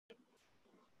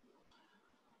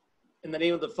In the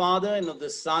name of the Father, and of the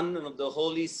Son, and of the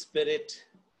Holy Spirit.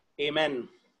 Amen.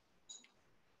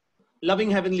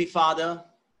 Loving Heavenly Father,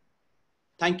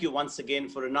 thank you once again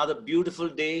for another beautiful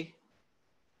day,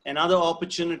 another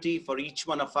opportunity for each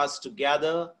one of us to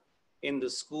gather in the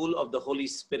school of the Holy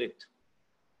Spirit.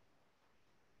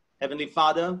 Heavenly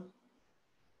Father,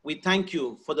 we thank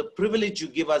you for the privilege you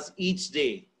give us each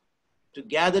day to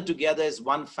gather together as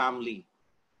one family.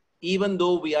 Even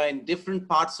though we are in different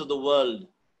parts of the world,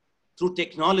 through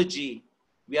technology,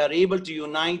 we are able to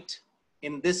unite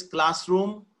in this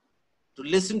classroom to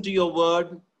listen to your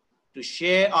word, to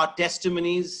share our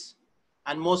testimonies,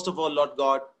 and most of all, Lord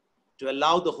God, to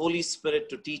allow the Holy Spirit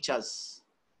to teach us.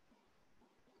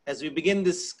 As we begin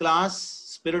this class,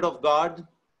 Spirit of God,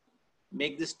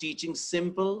 make this teaching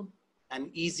simple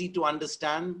and easy to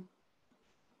understand.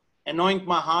 Anoint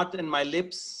my heart and my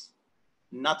lips,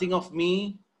 nothing of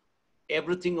me,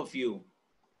 everything of you.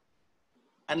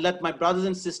 And let my brothers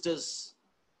and sisters,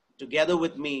 together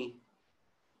with me,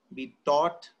 be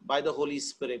taught by the Holy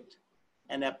Spirit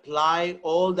and apply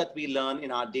all that we learn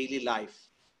in our daily life.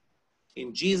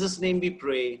 In Jesus' name we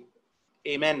pray,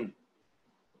 amen.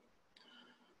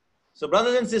 So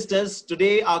brothers and sisters,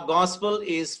 today our gospel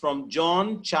is from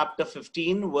John chapter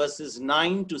 15, verses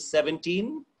 9 to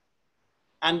 17.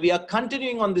 And we are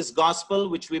continuing on this gospel,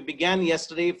 which we began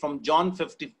yesterday from John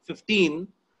 15,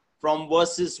 from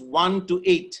verses 1 to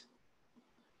 8.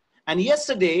 And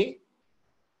yesterday,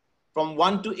 from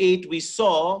 1 to 8, we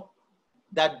saw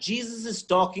that Jesus is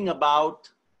talking about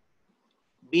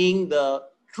being the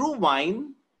true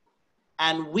vine,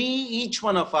 and we, each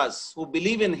one of us who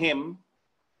believe in him,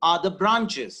 are the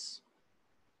branches.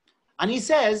 And he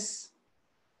says,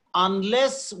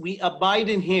 unless we abide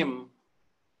in him,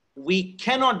 we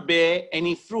cannot bear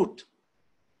any fruit.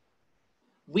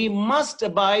 We must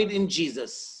abide in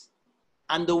Jesus.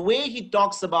 And the way he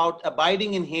talks about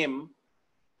abiding in him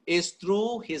is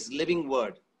through his living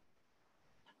word.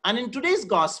 And in today's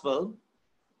gospel,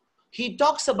 he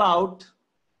talks about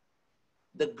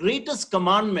the greatest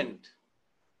commandment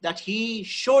that he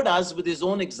showed us with his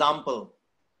own example.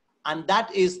 And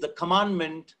that is the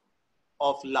commandment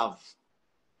of love.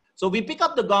 So we pick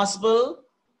up the gospel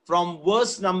from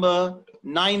verse number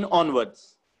 9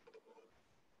 onwards.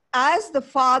 As the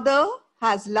Father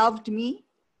has loved me,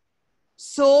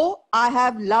 so I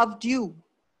have loved you.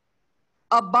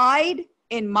 Abide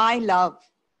in my love.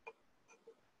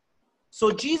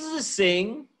 So Jesus is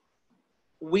saying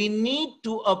we need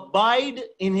to abide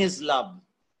in his love.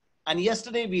 And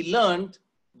yesterday we learned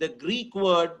the Greek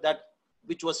word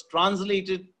which was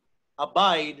translated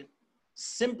abide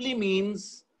simply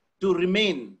means to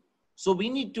remain. So we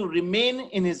need to remain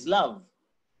in his love.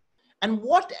 And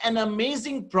what an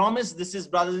amazing promise this is,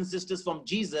 brothers and sisters, from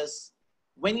Jesus,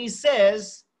 when he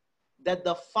says that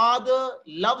the Father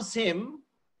loves him,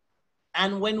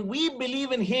 and when we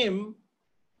believe in him,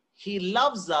 he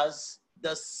loves us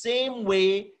the same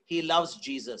way he loves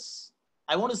Jesus.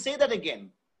 I want to say that again.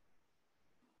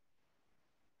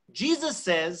 Jesus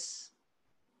says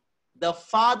the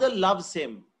Father loves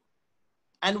him.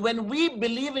 And when we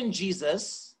believe in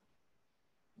Jesus,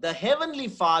 the Heavenly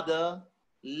Father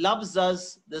loves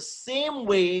us the same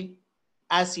way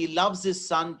as he loves his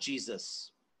Son, Jesus.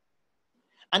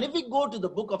 And if we go to the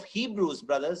book of Hebrews,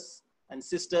 brothers and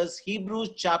sisters,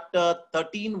 Hebrews chapter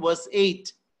 13, verse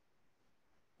 8,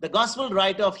 the gospel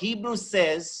writer of Hebrews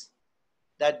says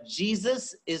that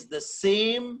Jesus is the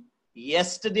same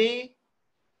yesterday,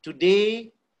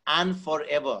 today, and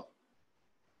forever.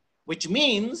 Which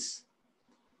means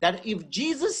that if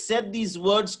Jesus said these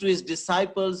words to his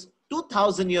disciples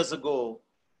 2,000 years ago,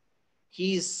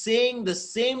 he is saying the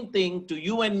same thing to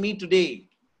you and me today.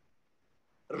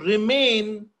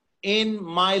 Remain in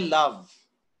my love.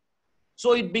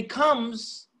 So it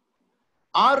becomes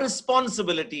our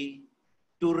responsibility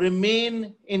to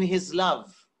remain in his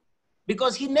love,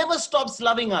 because he never stops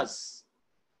loving us.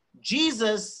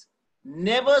 Jesus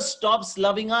never stops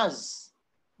loving us.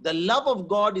 The love of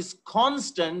God is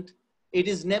constant. It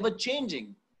is never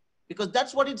changing, because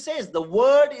that's what it says. The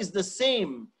word is the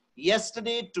same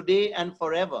yesterday, today, and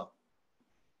forever.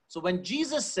 So when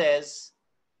Jesus says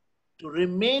to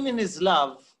remain in his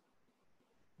love,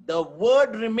 the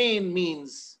word remain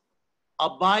means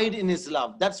abide in his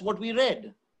love. That's what we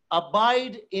read.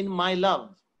 Abide in my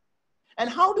love. And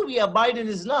how do we abide in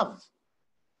his love?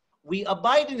 We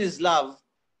abide in his love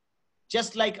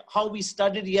just like how we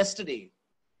studied yesterday,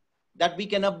 that we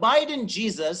can abide in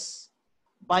Jesus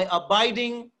by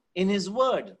abiding in his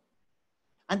word.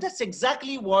 And that's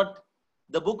exactly what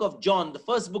the book of John, the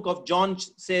first book of John,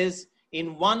 says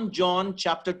in 1 John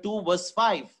chapter 2, verse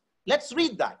 5. Let's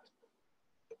read that.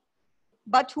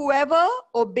 But whoever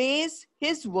obeys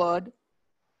his word,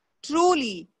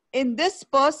 truly in this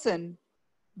person,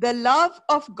 the love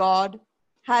of God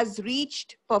has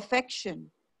reached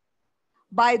perfection.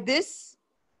 By this,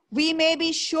 we may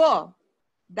be sure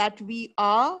that we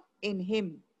are in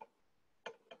him.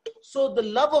 So the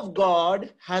love of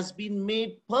God has been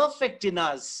made perfect in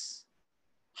us.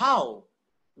 How?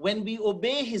 When we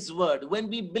obey his word, when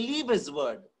we believe his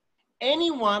word.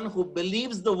 Anyone who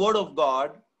believes the word of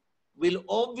God will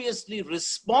obviously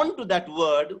respond to that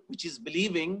word, which is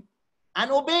believing,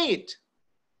 and obey it.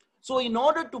 So in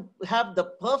order to have the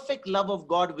perfect love of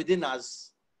God within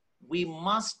us, we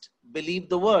must believe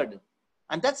the word.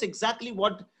 And that's exactly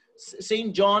what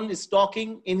St. John is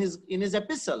talking in his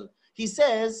epistle. He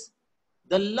says,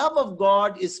 the love of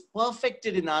God is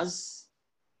perfected in us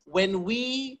when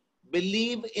we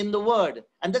believe in the word.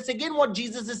 And that's again what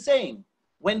Jesus is saying.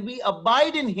 When we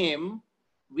abide in him,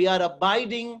 we are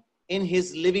abiding in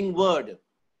his living word.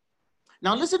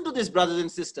 Now listen to this, brothers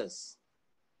and sisters.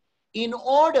 In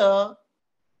order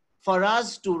for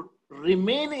us to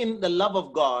remain in the love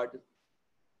of God,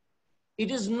 it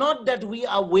is not that we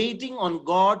are waiting on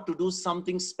God to do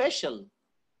something special.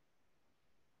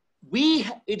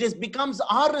 It becomes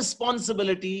our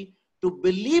responsibility to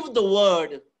believe the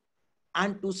word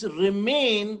and to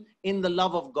remain in the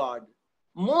love of God.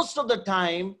 Most of the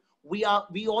time, we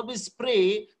always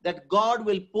pray that God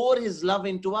will pour his love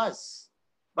into us.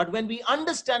 But when we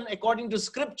understand, according to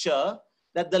scripture,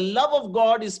 that the love of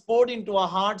God is poured into our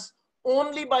hearts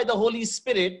only by the Holy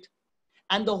Spirit,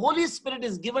 and the Holy Spirit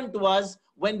is given to us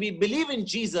when we believe in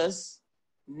Jesus,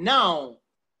 now,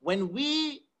 when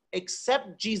we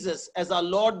accept Jesus as our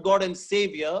Lord, God, and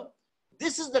Savior,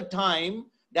 this is the time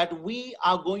that we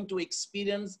are going to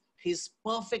experience his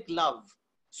perfect love.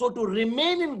 So to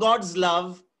remain in God's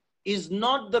love is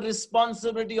not the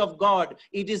responsibility of God.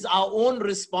 It is our own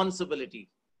responsibility.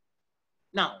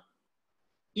 Now,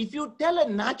 if you tell a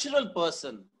natural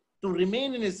person to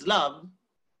remain in his love,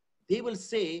 they will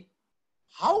say,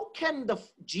 how can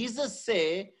Jesus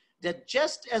say that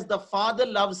just as the Father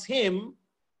loves him,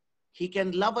 he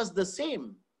can love us the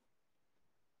same?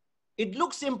 It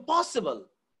looks impossible.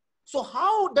 So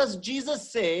how does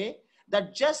Jesus say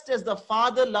that just as the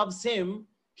Father loves him,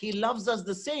 he loves us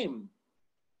the same?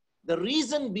 The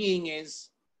reason being is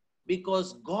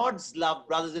because God's love,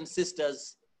 brothers and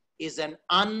sisters, is an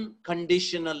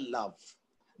unconditional love.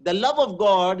 The love of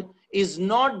God is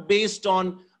not based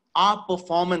on our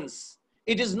performance.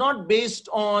 It is not based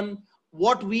on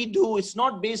what we do. It's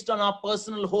not based on our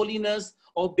personal holiness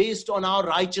or based on our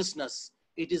righteousness.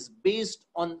 It is based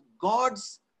on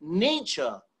God's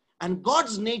nature. And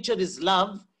God's nature is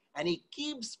love, and he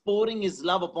keeps pouring his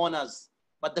love upon us.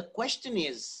 But the question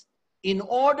is, in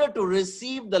order to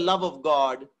receive the love of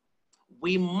God,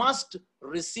 we must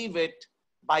receive it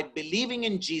by believing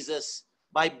in Jesus,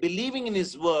 by believing in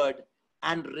his word,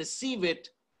 and receive it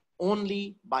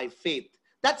only by faith.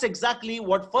 That's exactly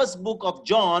what first book of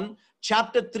John,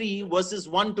 chapter 3, verses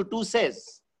 1 to 2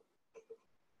 says.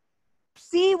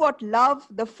 See what love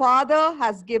the Father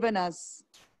has given us,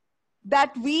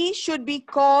 that we should be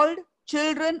called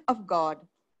children of God.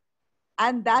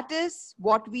 And that is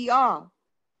what we are.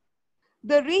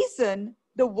 The reason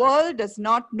the world does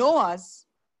not know us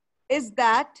is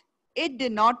that it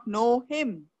did not know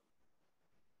him.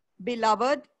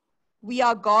 Beloved, we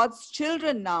are God's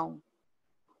children now.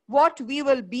 What we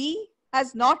will be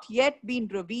has not yet been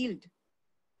revealed.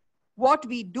 What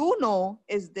we do know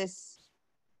is this: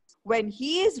 when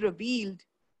he is revealed,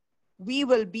 we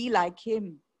will be like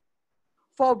him,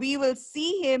 for we will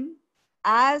see him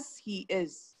as he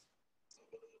is.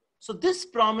 So this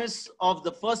promise of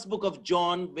the first book of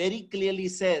John very clearly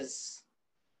says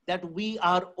that we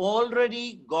are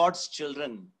already God's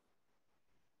children.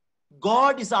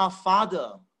 God is our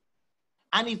Father.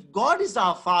 And if God is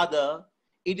our Father,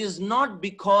 it is not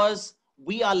because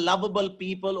we are lovable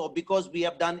people or because we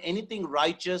have done anything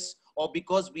righteous or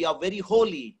because we are very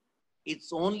holy.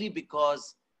 It's only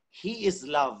because he is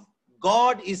love.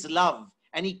 God is love,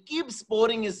 and he keeps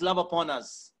pouring his love upon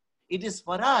us. It is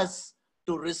for us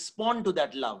to respond to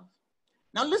that love.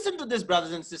 Now listen to this,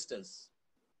 brothers and sisters.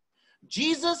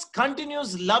 Jesus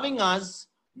continues loving us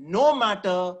no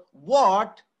matter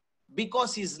what,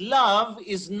 because his love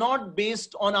is not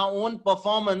based on our own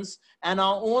performance and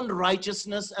our own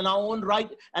righteousness and our own right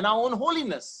and our own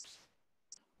holiness.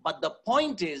 But the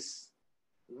point is,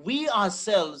 we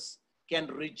ourselves can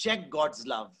reject God's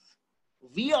love.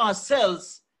 We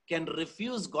ourselves can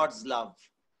refuse God's love.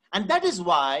 And that is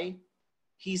why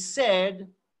he said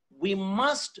we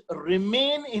must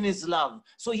remain in his love.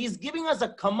 So he's giving us a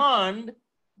command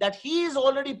that he is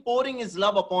already pouring his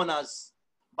love upon us,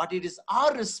 but it is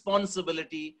our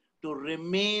responsibility to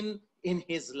remain in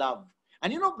his love.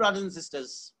 And you know, brothers and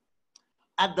sisters,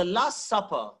 at the Last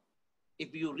Supper,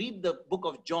 if you read the book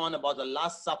of John about the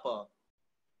Last Supper,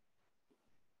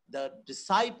 the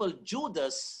disciple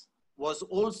Judas was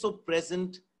also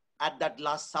present at that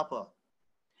Last Supper.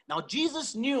 Now,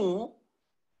 Jesus knew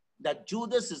that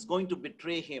Judas is going to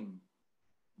betray him.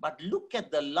 But look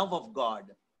at the love of God.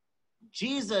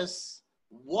 Jesus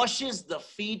washes the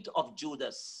feet of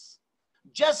Judas.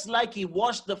 Just like he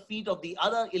washed the feet of the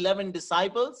other 11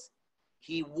 disciples,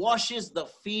 he washes the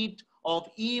feet of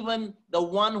even the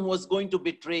one who was going to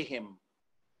betray him.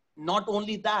 Not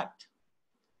only that,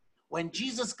 when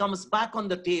Jesus comes back on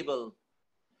the table,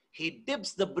 he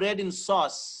dips the bread in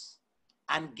sauce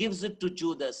and gives it to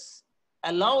Judas.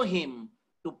 Allow him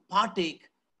to partake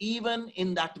even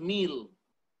in that meal.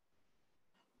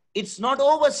 It's not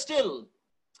over still.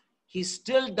 He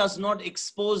still does not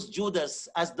expose Judas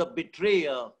as the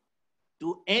betrayer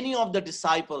to any of the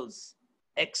disciples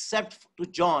except to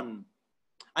John.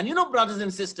 And you know, brothers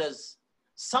and sisters,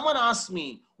 someone asked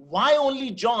me, why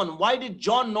only John? Why did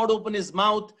John not open his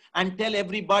mouth and tell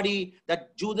everybody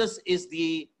that Judas is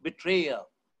the betrayer?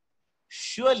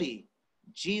 Surely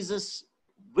Jesus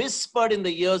whispered in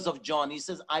the ears of John. He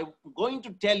says, I'm going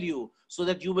to tell you so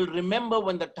that you will remember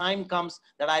when the time comes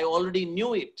that I already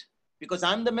knew it. Because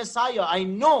I'm the Messiah. I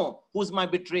know who's my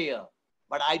betrayer.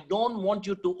 But I don't want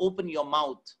you to open your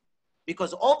mouth.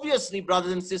 Because obviously,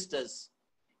 brothers and sisters,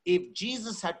 if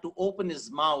Jesus had to open his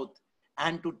mouth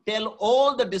and to tell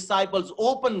all the disciples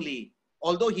openly,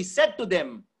 although he said to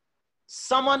them,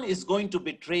 someone is going to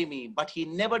betray me, but he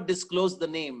never disclosed the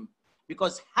name.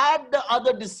 Because had the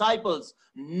other disciples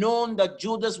known that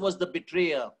Judas was the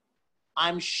betrayer,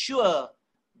 I'm sure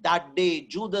that day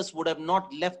Judas would have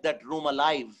not left that room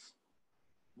alive.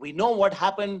 We know what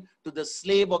happened to the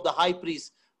slave of the high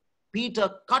priest. Peter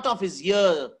cut off his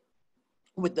ear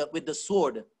with the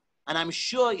sword. And I'm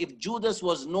sure if Judas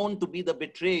was known to be the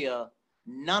betrayer,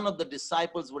 none of the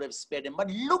disciples would have spared him.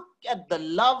 But look at the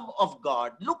love of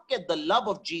God. Look at the love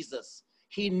of Jesus.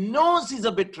 He knows he's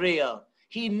a betrayer.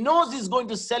 He knows he's going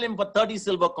to sell him for 30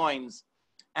 silver coins.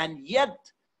 And yet,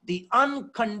 the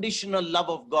unconditional love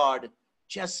of God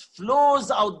just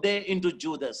flows out there into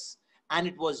Judas. And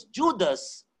it was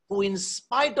Judas who, in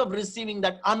spite of receiving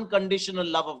that unconditional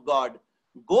love of God,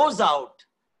 goes out,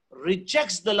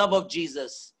 rejects the love of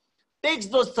Jesus, takes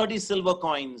those 30 silver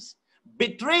coins,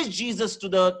 betrays Jesus to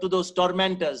those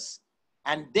tormentors,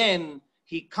 and then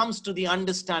he comes to the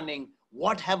understanding,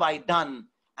 what have I done?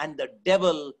 And the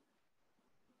devil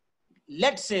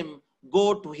lets him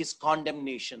go to his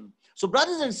condemnation. So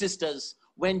brothers and sisters,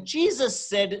 when Jesus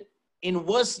said in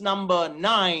verse number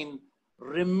 9,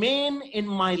 remain in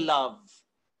my love,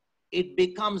 it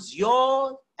becomes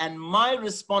your and my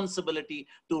responsibility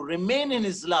to remain in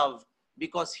his love,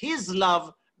 because his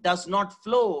love does not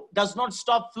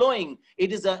stop flowing.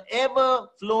 It is an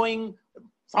ever-flowing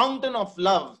fountain of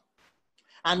love.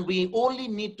 And we only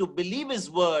need to believe his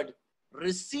word,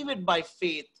 receive it by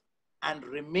faith, and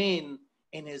remain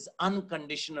in his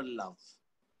unconditional love.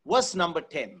 Verse number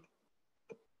 10.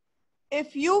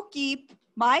 If you keep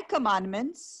my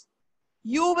commandments,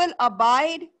 you will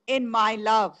abide in my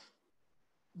love,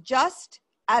 just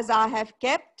as I have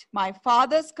kept my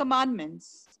Father's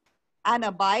commandments and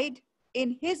abide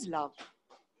in his love.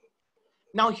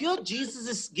 Now here Jesus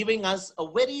is giving us a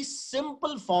very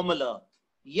simple formula,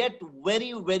 yet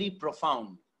very, very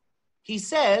profound. He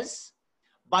says,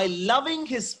 by loving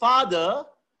his Father,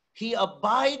 he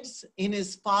abides in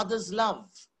his Father's love.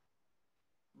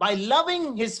 By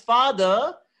loving his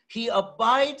Father, he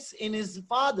abides in his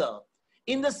Father.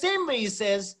 In the same way, he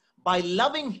says, by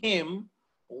loving him,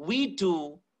 we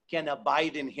too can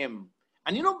abide in him.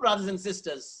 And you know, brothers and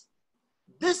sisters,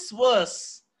 this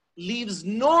verse leaves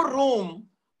no room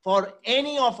for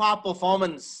any of our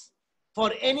performance,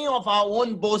 for any of our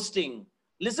own boasting.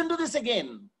 Listen to this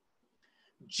again.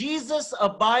 Jesus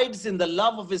abides in the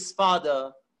love of his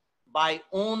Father by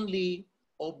only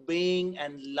obeying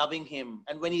and loving him.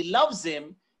 And when he loves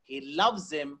him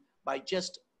by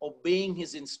just obeying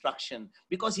his instruction,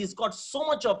 because he's got so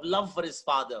much of love for his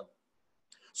Father.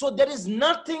 So there is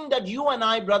nothing that you and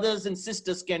I, brothers and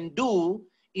sisters, can do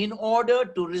in order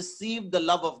to receive the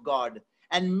love of God.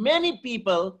 And many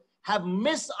people have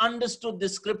misunderstood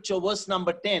this scripture, verse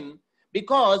number 10,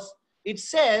 because it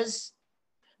says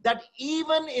that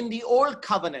even in the old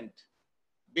covenant,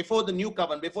 before the new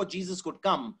covenant, before Jesus could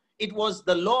come, it was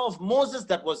the law of Moses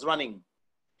that was running.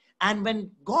 And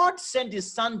when God sent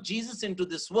his son Jesus into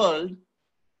this world,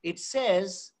 it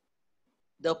says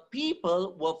the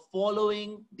people were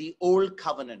following the old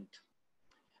covenant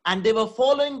and they were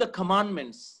following the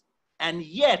commandments. And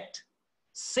yet,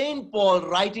 St. Paul,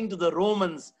 writing to the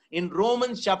Romans in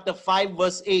Romans chapter 5,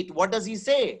 verse 8, what does he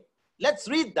say? Let's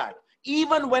read that.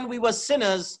 Even when we were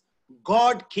sinners,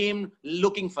 God came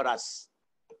looking for us.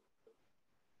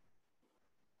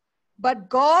 But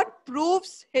God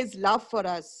proves his love for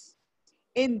us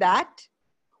in that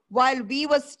while we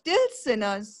were still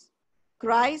sinners,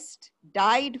 Christ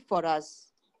died for us.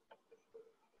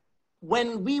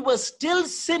 When we were still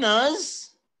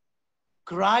sinners,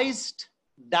 Christ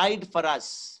died for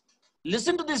us.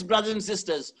 Listen to this, brothers and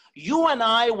sisters. You and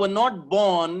I were not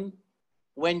born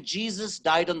when Jesus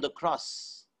died on the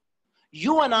cross.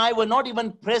 You and I were not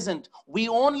even present. We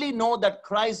only know that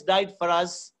Christ died for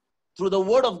us through the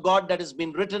word of God that has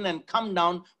been written and come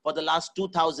down for the last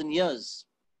 2,000 years.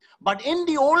 But in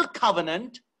the old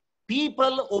covenant,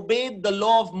 people obeyed the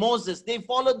law of Moses. They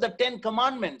followed the 10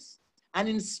 commandments. And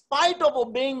in spite of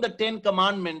obeying the 10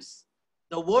 commandments,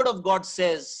 the word of God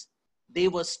says they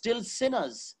were still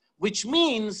sinners, which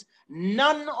means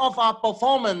none of our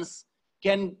performance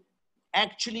can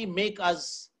actually make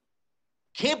us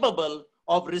capable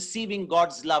of receiving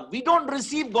God's love. We don't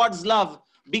receive God's love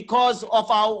because of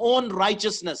our own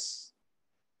righteousness.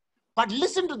 But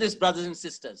listen to this, brothers and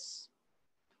sisters.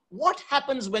 What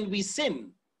happens when we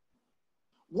sin?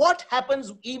 What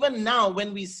happens even now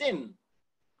when we sin?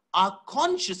 Our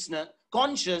conscience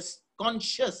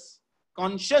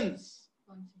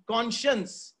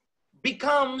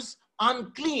becomes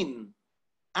unclean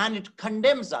and it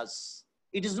condemns us.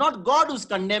 It is not God who's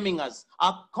condemning us.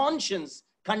 Our conscience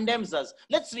condemns us.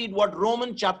 Let's read what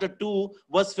Romans chapter 2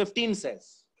 verse 15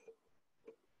 says.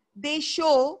 They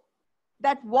show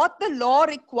that what the law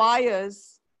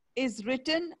requires is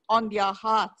written on their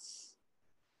hearts,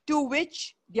 to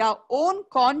which their own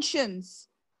conscience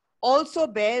also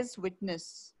bears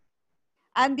witness.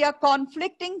 And their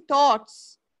conflicting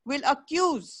thoughts will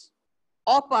accuse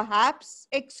or perhaps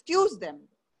excuse them.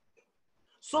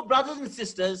 So, brothers and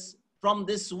sisters, from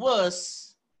this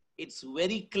verse, it's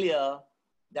very clear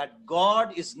that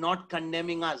God is not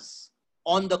condemning us.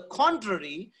 On the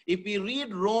contrary, if we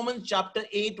read Romans chapter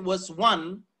 8, verse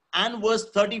 1 and verse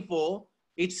 34,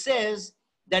 it says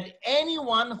that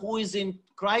anyone who is in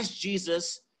Christ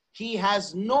Jesus, he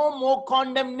has no more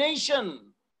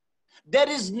condemnation. There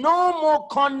is no more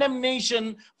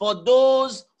condemnation for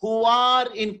those who are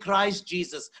in Christ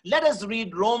Jesus. Let us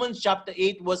read Romans chapter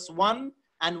 8, verse 1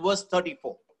 and verse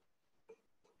 34.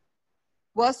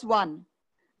 Verse 1.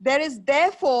 There is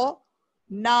therefore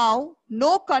now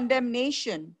no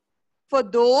condemnation for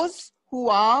those who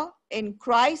are in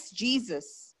Christ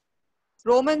Jesus.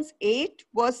 Romans 8,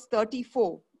 verse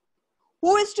 34.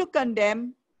 Who is to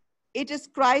condemn? It is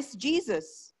Christ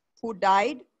Jesus, who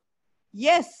died,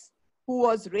 yes, who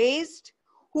was raised,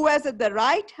 who is at the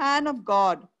right hand of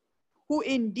God, who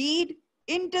indeed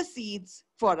intercedes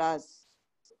for us.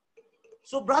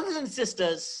 So, brothers and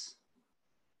sisters,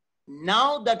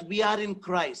 now that we are in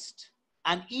Christ,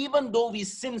 and even though we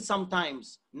sin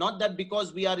sometimes, not that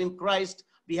because we are in Christ,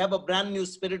 we have a brand new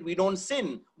spirit, we don't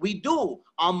sin. We do.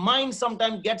 Our mind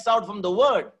sometimes gets out from the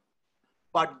word.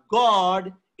 But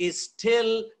God is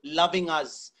still loving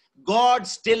us. God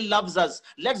still loves us.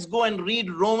 Let's go and read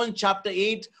Romans chapter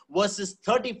 8, verses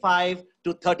 35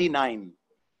 to 39.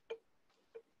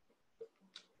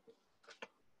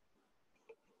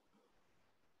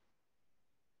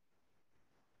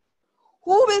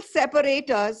 Who will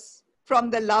separate us from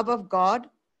the love of God?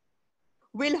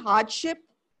 Will hardship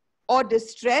or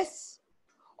distress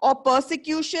or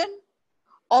persecution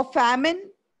or famine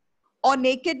or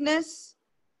nakedness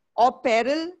or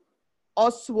peril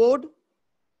or sword?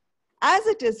 As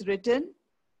it is written,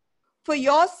 for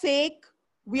your sake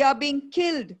we are being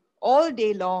killed all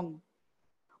day long.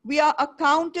 We are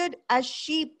accounted as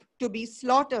sheep to be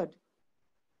slaughtered.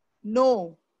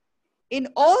 No, in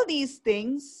all these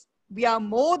things we are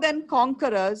more than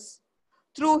conquerors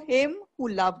through him who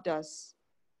loved us.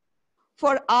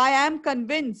 For I am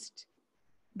convinced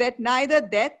that neither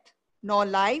death nor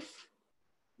life,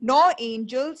 nor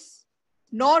angels,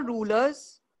 nor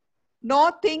rulers,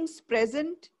 nor things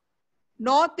present,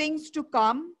 nor things to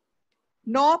come,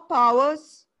 nor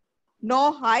powers,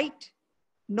 nor height,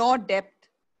 nor depth,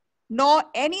 nor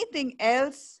anything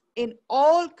else in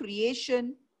all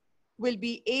creation will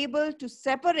be able to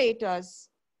separate us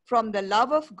from the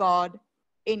love of God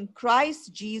in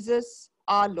Christ Jesus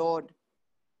our Lord.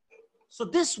 So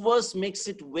this verse makes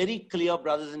it very clear,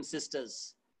 brothers and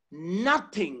sisters.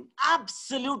 Nothing,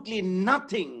 absolutely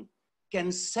nothing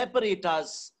can separate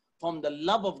us from the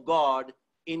love of God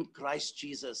in Christ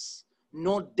Jesus.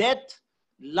 no death,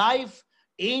 life,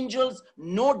 angels,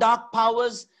 no dark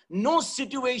powers, no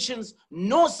situations,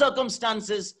 no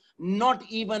circumstances, not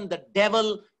even the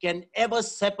devil can ever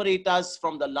separate us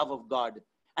from the love of God.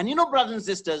 And you know, brothers and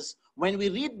sisters, when we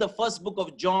read the first book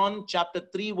of John, chapter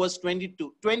 3, verse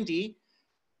 20,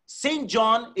 St.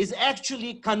 John is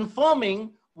actually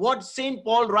confirming what St.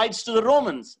 Paul writes to the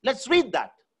Romans. Let's read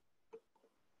that.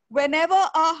 Whenever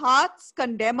our hearts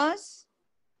condemn us,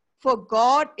 for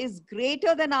God is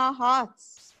greater than our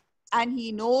hearts, and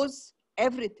he knows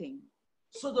everything.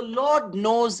 So the Lord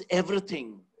knows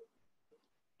everything.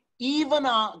 Even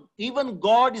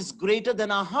God is greater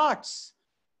than our hearts.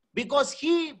 Because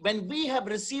when we have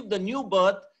received the new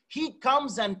birth, he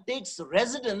comes and takes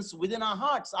residence within our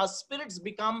hearts. Our spirits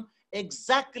become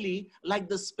exactly like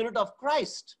the Spirit of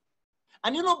Christ.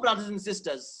 And you know, brothers and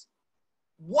sisters,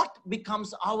 what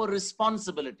becomes our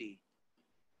responsibility?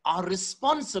 Our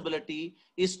responsibility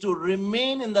is to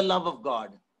remain in the love of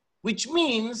God, which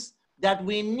means that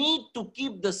we need to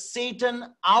keep the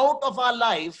Satan out of our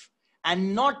life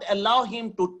and not allow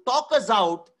him to talk us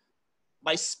out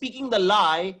by speaking the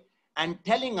lie and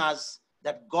telling us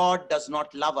that God does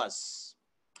not love us.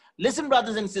 Listen,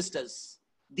 brothers and sisters,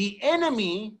 the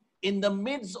enemy in the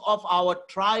midst of our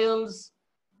trials,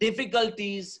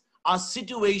 difficulties, our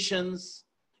situations,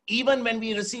 even when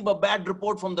we receive a bad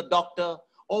report from the doctor,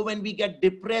 or when we get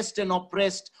depressed and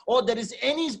oppressed, or there is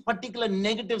any particular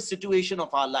negative situation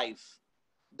of our life,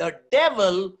 the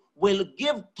devil will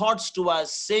give thoughts to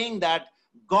us saying that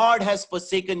God has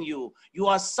forsaken you. You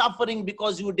are suffering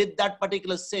because you did that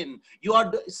particular sin. You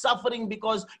are suffering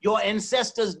because your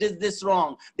ancestors did this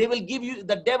wrong.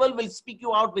 The devil will speak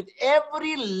you out with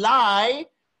every lie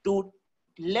to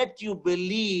let you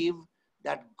believe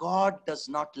that God does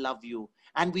not love you.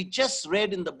 And we just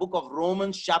read in the book of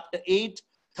Romans chapter 8,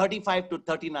 35 to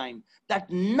 39, that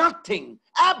nothing,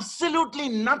 absolutely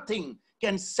nothing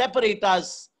can separate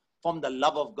us from the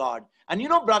love of God. And you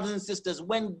know, brothers and sisters,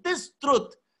 when this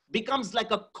truth becomes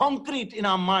like a concrete in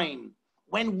our mind,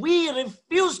 when we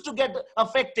refuse to get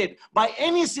affected by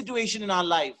any situation in our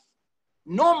life,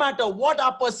 no matter what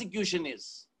our persecution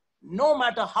is, no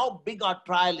matter how big our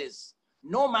trial is,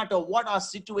 no matter what our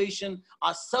situation,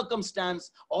 our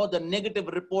circumstance, or the negative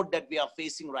report that we are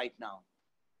facing right now,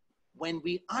 when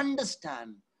we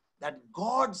understand that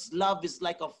God's love is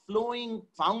like a flowing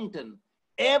fountain,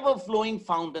 ever-flowing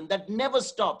fountain that never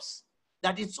stops,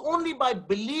 that it's only by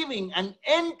believing and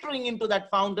entering into that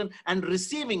fountain and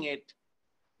receiving it,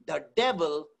 the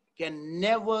devil can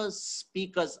never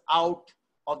speak us out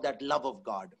of that love of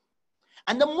God.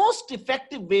 And the most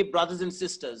effective way, brothers and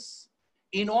sisters,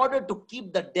 in order to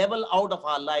keep the devil out of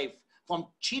our life from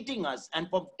cheating us and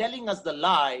from telling us the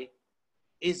lie,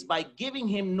 is by giving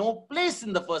him no place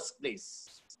in the first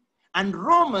place. And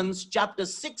Romans chapter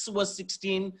 6 verse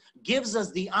 16 gives us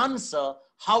the answer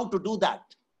how to do that.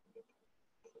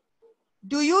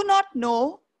 Do you not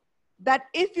know that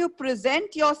if you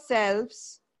present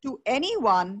yourselves to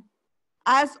anyone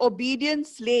as obedient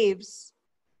slaves,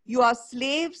 you are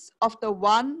slaves of the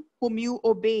one whom you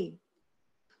obey,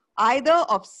 either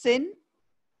of sin,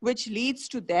 which leads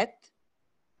to death,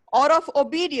 or of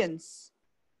obedience,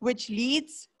 which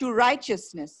leads to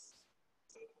righteousness.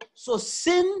 So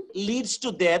sin leads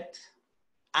to death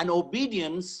and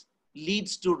obedience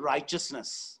leads to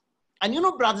righteousness. And you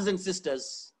know, brothers and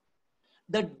sisters,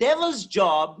 the devil's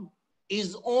job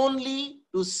is only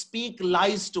to speak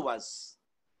lies to us.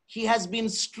 He has been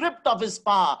stripped of his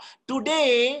power.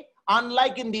 Today,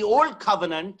 unlike in the old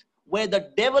covenant, where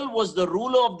the devil was the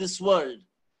ruler of this world,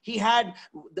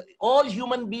 all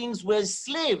human beings were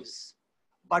slaves.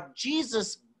 But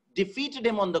Jesus defeated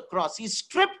him on the cross. He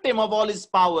stripped him of all his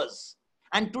powers.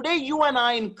 And today you and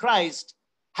I in Christ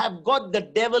have got the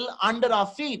devil under our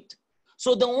feet.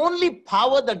 So the only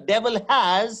power the devil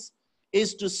has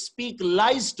is to speak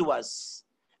lies to us.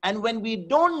 And when we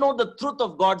don't know the truth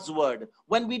of God's word,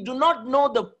 when we don't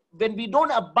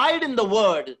abide in the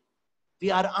word,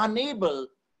 we are unable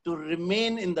to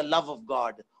remain in the love of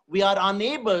God. We are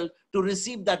unable to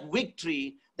receive that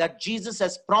victory that Jesus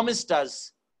has promised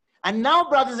us. And now,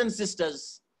 brothers and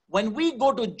sisters, when we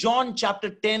go to John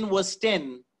chapter 10, verse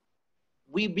 10,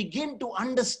 we begin to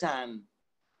understand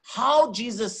how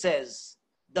Jesus says,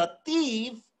 the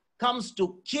thief comes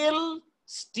to kill,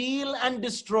 steal, and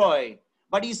destroy.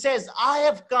 But he says, I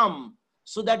have come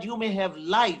so that you may have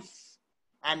life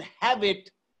and have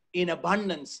it in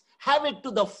abundance, have it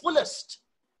to the fullest.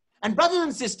 And brothers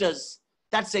and sisters,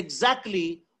 that's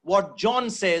exactly what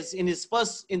John says in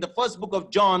the first book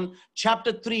of John,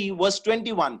 chapter 3, verse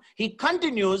 21. He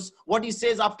continues what he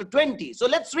says after 20. So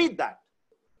let's read that.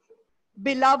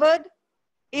 Beloved,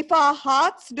 If our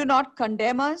hearts do not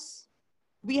condemn us,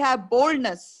 we have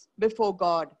boldness before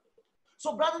God.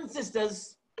 So, brothers and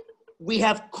sisters, we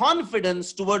have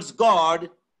confidence towards God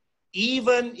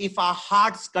even if our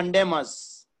hearts condemn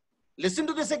us. Listen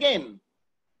to this again.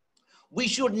 We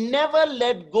should never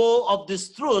let go of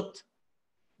this truth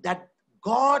that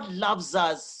God loves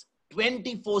us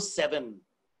 24/7.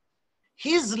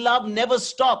 His love never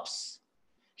stops.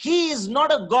 He is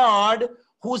not a God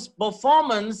whose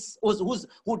performance,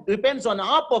 who depends on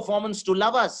our performance to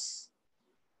love us.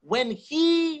 When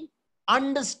we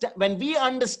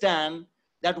understand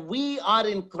that we are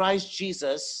in Christ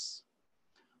Jesus,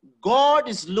 God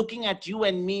is looking at you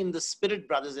and me in the spirit,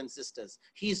 brothers and sisters.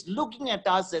 He is looking at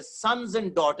us as sons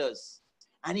and daughters,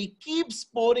 and he keeps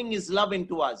pouring his love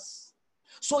into us.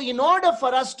 So in order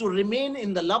for us to remain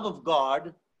in the love of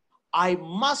God, I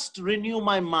must renew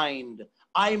my mind.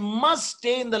 I must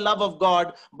stay in the love of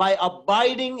God by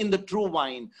abiding in the true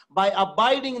vine, by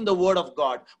abiding in the word of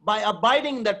God, by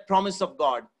abiding in that promise of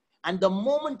God. And the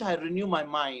moment I renew my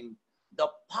mind, the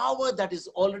power that is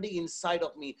already inside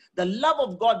of me, the love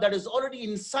of God that is already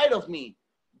inside of me,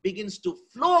 begins to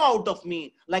flow out of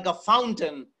me like a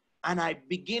fountain, and I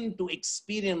begin to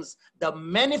experience the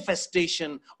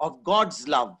manifestation of God's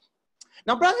love.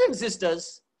 Now, brothers and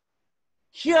sisters,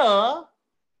 here,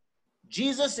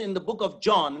 Jesus in the book of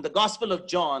John, in the Gospel of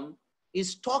John,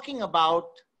 is talking about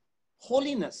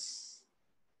holiness.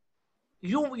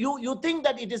 You think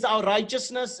that it is our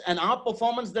righteousness and our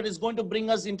performance that is going to bring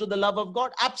us into the love of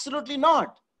God? Absolutely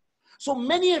not. So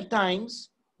many a times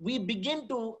we begin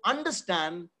to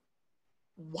understand,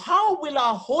 how will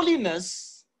our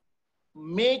holiness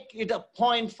make it a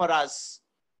point for us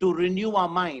to renew our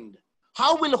mind?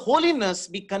 How will holiness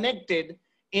be connected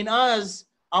in us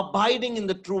abiding in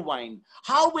the true vine?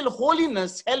 How will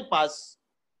holiness help us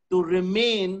to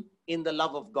remain in the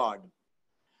love of God?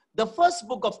 The first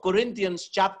book of Corinthians,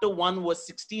 chapter 1, verse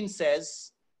 16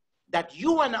 says that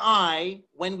you and I,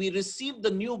 when we receive the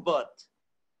new birth,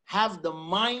 have the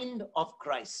mind of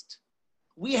Christ.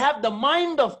 We have the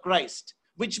mind of Christ,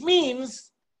 which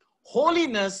means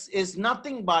holiness is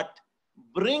nothing but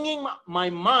bringing my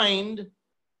mind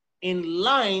in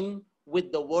line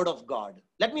with the word of God.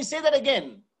 Let me say that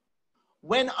again.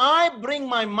 When I bring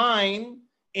my mind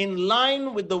in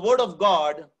line with the word of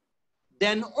God,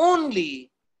 then only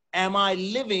am I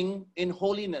living in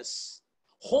holiness.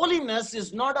 Holiness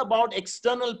is not about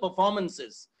external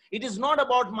performances. It is not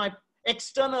about my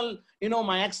external,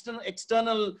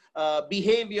 external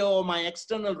behavior or my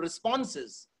external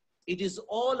responses. It is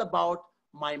all about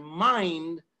my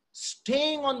mind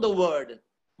staying on the word,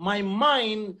 my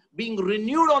mind being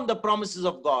renewed on the promises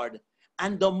of God.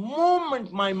 And the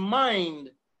moment my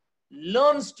mind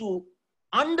learns to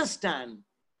understand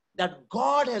that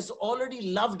God has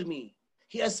already loved me,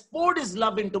 he has poured his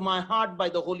love into my heart by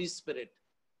the Holy Spirit.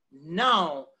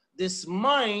 Now, this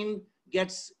mind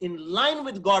gets in line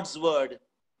with God's word,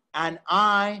 and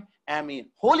I am in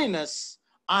holiness.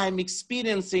 I am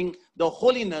experiencing the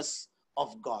holiness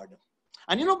of God.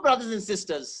 And you know, brothers and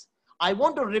sisters, I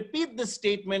want to repeat this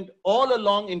statement all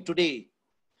along in today,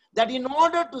 that in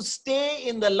order to stay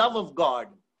in the love of God,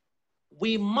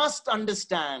 we must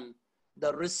understand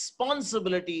the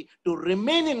responsibility to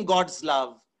remain in God's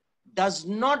love does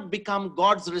not become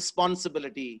God's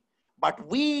responsibility, but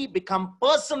we become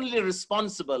personally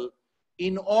responsible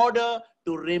in order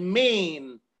to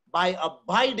remain by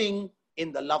abiding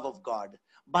in the love of God,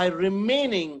 by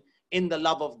remaining in the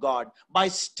love of God, by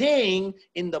staying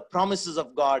in the promises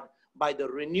of God, by the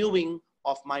renewing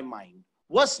of my mind.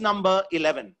 Verse number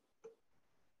 11.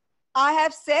 I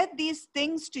have said these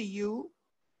things to you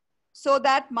so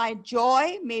that my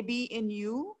joy may be in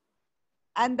you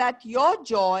and that your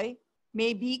joy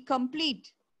may be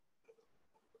complete.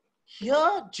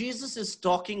 Here, Jesus is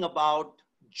talking about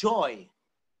joy.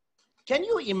 Can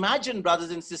you imagine,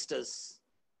 brothers and sisters?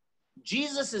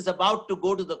 Jesus is about to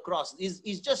go to the cross.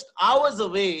 He's just hours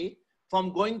away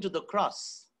from going to the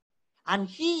cross. And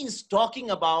he is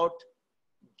talking about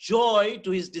joy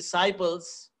to his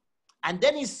disciples. And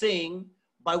then he's saying,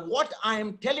 by what I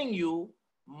am telling you,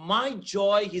 my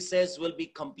joy, he says, will be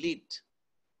complete.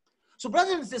 So,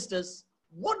 brothers and sisters,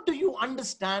 what do you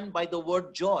understand by the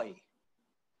word joy?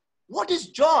 What is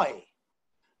joy?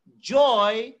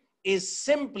 Joy is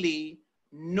simply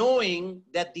knowing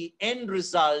that the end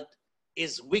result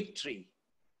is victory.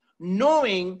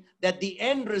 Knowing that the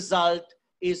end result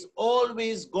is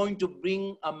always going to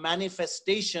bring a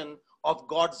manifestation of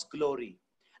God's glory.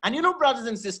 And you know, brothers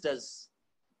and sisters,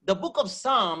 the book of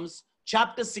Psalms,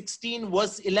 chapter 16,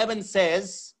 verse 11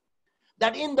 says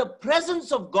that in the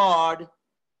presence of God,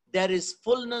 there is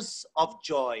fullness of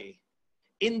joy.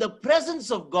 In the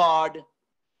presence of God,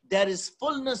 there is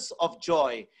fullness of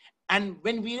joy. And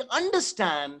when we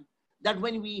understand that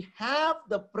when we have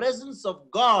the presence of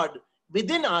God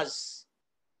within us,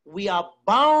 we are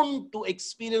bound to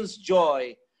experience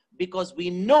joy, because we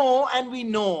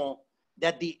know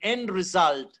that the end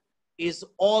result is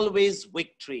always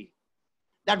victory.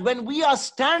 That when we are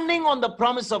standing on the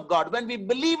promise of God, when we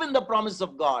believe in the promise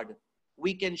of God,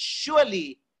 we can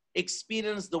surely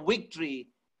experience the victory,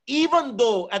 even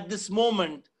though at this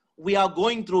moment we are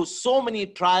going through so many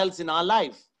trials in our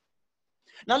life.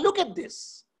 Now look at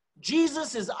this.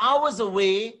 Jesus is hours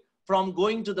away from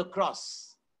going to the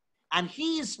cross, and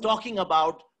he is talking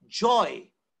about joy.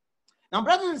 Now,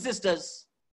 brothers and sisters,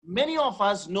 many of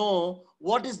us know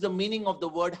what is the meaning of the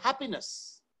word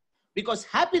happiness, because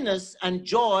happiness and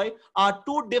joy are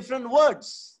two different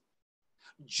words.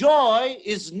 Joy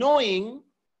is knowing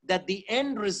that the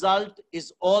end result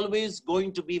is always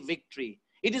going to be victory.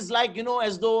 It is like,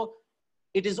 as though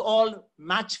it is all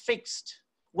match fixed.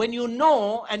 When you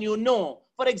know and you know,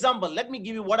 for example, let me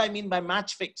give you what I mean by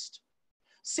match fixed.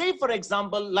 Say, for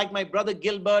example, like my brother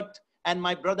Gilbert and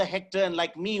my brother Hector and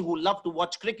like me who love to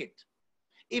watch cricket.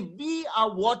 If we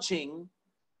are watching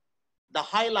the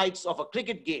highlights of a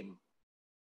cricket game,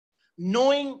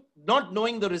 not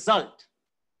knowing the result,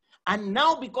 and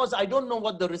now because I don't know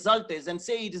what the result is, and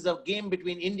say it is a game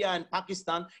between India and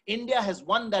Pakistan, India has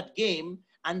won that game,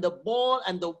 and the ball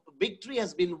and the victory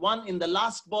has been won in the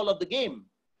last ball of the game.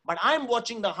 But I'm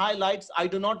watching the highlights, I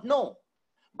do not know.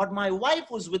 But my wife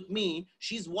who's with me,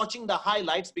 she's watching the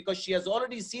highlights because she has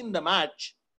already seen the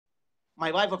match.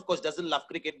 My wife, of course, doesn't love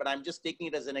cricket, but I'm just taking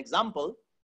it as an example.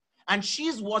 And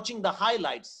she's watching the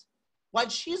highlights. While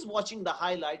she's watching the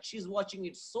highlights, she's watching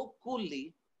it so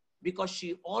coolly because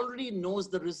she already knows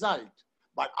the result.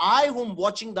 But I, who's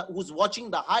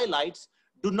watching the highlights,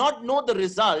 do not know the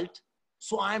result.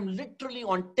 So I'm literally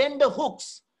on tender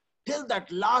hooks till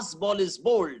that last ball is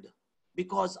bowled,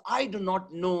 because I do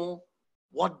not know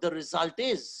what the result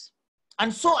is.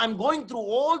 And so I'm going through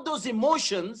all those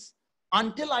emotions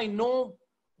until I know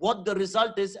what the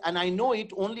result is, and I know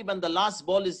it only when the last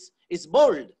ball is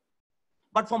bowled.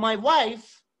 But for my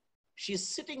wife, she's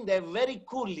sitting there very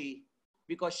coolly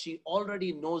because she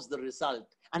already knows the result.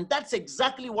 And that's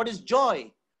exactly what is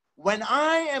joy. When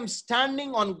I am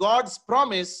standing on God's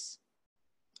promise,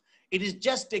 it is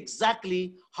just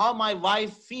exactly how my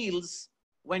wife feels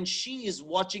when she is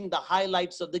watching the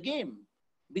highlights of the game.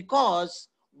 Because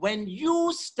when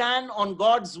you stand on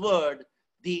God's word,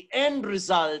 the end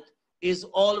result is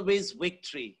always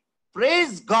victory.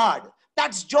 Praise God.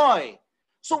 That's joy.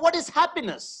 So what is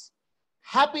happiness?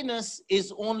 Happiness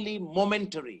is only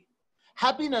momentary.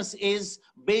 Happiness is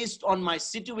based on my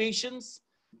situations,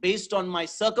 based on my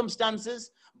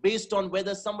circumstances, based on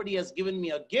whether somebody has given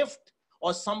me a gift,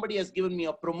 or somebody has given me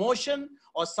a promotion,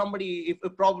 or somebody,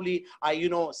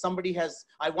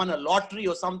 I won a lottery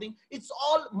or something. It's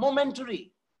all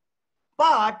momentary.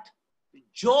 But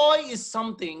joy is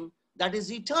something that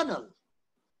is eternal.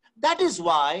 That is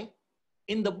why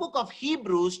in the book of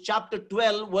Hebrews, chapter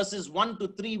 12, verses 1 to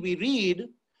 3, we read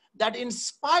that in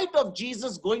spite of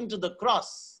Jesus going to the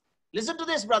cross, listen to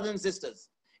this, brothers and sisters,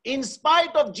 in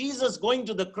spite of Jesus going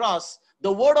to the cross,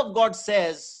 the word of God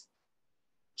says,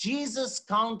 Jesus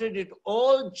counted it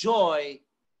all joy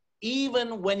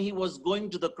even when he was going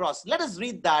to the cross. Let us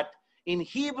read that in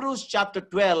Hebrews chapter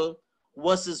 12,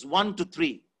 verses 1 to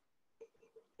 3.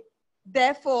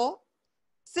 Therefore,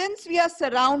 since we are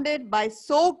surrounded by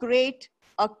so great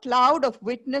a cloud of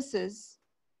witnesses,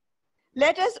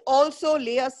 let us also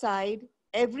lay aside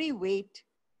every weight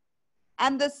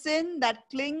and the sin that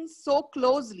clings so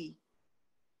closely,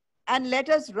 and let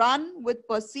us run with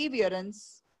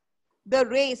perseverance the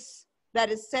race that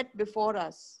is set before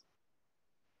us,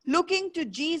 looking to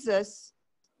Jesus,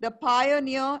 the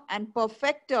pioneer and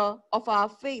perfecter of our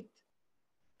faith,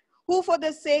 who for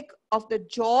the sake of the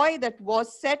joy that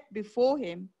was set before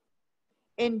him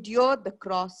endured the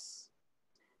cross,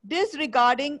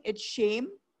 disregarding its shame,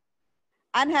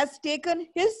 and has taken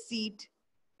his seat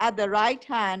at the right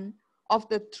hand of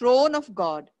the throne of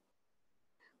God.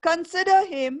 Consider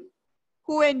him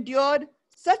who endured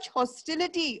such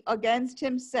hostility against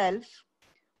himself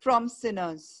from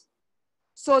sinners,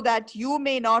 so that you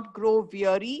may not grow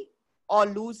weary or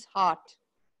lose heart.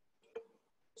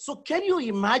 So can you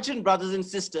imagine, brothers and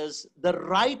sisters, the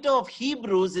writer of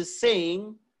Hebrews is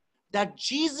saying that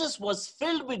Jesus was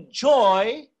filled with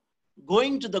joy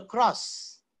going to the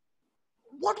cross.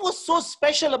 What was so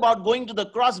special about going to the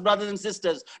cross, brothers and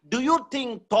sisters? Do you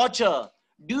think torture?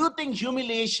 Do you think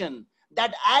humiliation?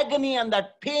 that agony and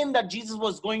that pain that Jesus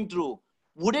was going through,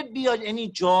 would it be any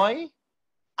joy?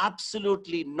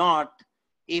 Absolutely not.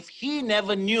 If he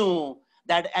never knew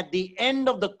that at the end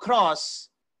of the cross,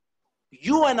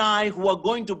 you and I who are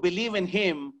going to believe in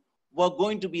him were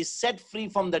going to be set free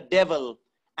from the devil,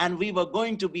 and we were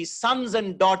going to be sons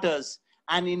and daughters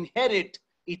and inherit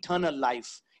eternal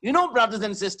life. You know, brothers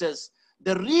and sisters,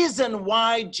 the reason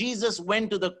why Jesus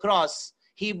went to the cross,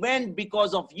 he went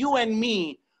because of you and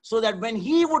me, so that when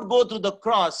he would go through the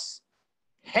cross,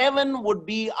 heaven would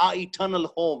be our eternal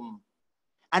home.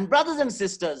 And brothers and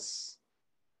sisters,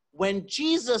 when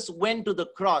Jesus went to the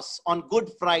cross on Good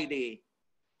Friday,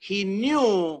 he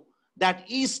knew that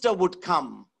Easter would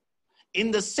come. In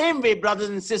the same way, brothers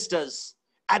and sisters,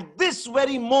 at this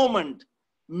very moment,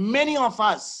 many of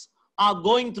us are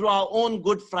going through our own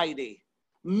Good Friday.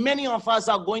 Many of us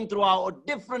are going through our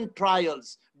different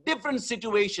trials, different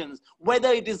situations, whether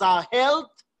it is our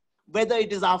health, whether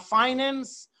it is our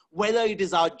finance, whether it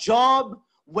is our job,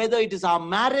 whether it is our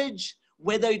marriage,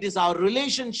 whether it is our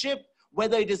relationship,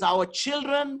 whether it is our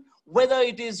children, whether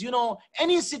it is,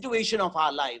 any situation of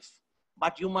our life.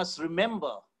 But you must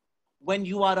remember, when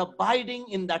you are abiding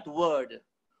in that word,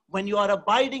 when you are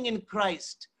abiding in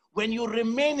Christ, when you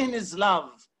remain in his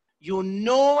love, you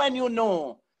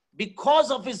know, because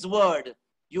of his word,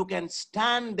 you can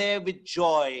stand there with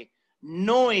joy,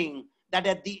 knowing that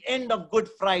at the end of Good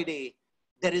Friday,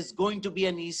 there is going to be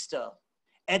an Easter.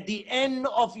 At the end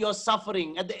of your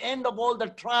suffering, at the end of all the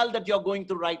trial that you're going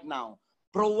through right now,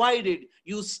 provided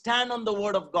you stand on the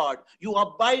word of God, you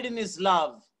abide in his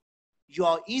love,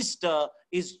 your Easter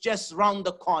is just round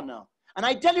the corner. And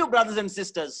I tell you, brothers and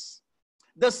sisters,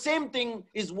 the same thing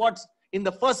is what's in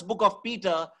the first book of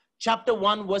Peter, chapter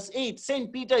 1, verse 8.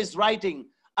 St. Peter is writing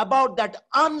about that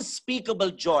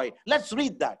unspeakable joy. Let's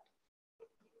read that.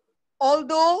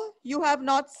 Although you have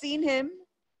not seen him,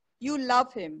 you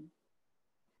love him.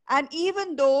 And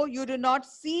even though you do not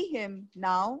see him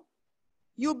now,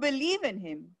 you believe in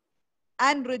him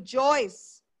and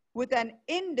rejoice with an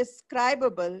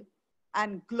indescribable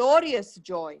and glorious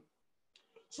joy.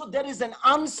 So there is an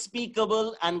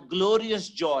unspeakable and glorious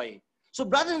joy. So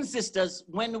brothers and sisters,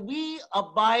 when we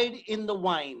abide in the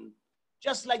vine,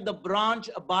 just like the branch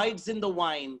abides in the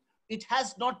vine, it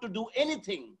has not to do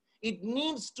anything. It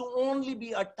needs to only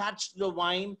be attached to the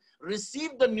vine,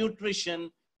 receive the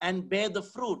nutrition, and bear the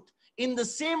fruit. In the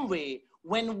same way,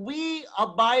 when we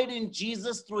abide in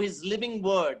Jesus through his living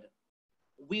word,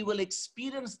 we will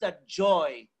experience that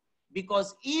joy,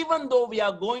 because even though we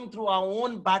are going through our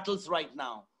own battles right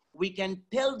now, we can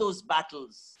tell those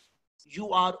battles, you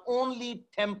are only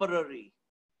temporary.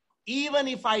 Even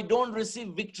if I don't receive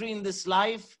victory in this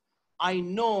life, I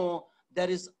know there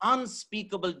is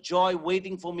unspeakable joy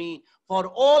waiting for me for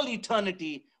all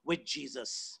eternity with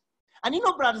Jesus. And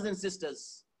brothers and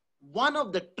sisters, one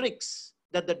of the tricks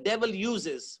that the devil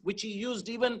uses, which he used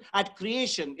even at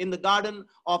creation in the Garden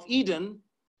of Eden,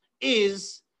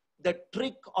 is the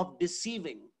trick of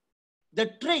deceiving.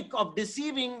 The trick of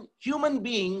deceiving human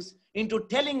beings into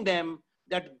telling them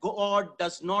that God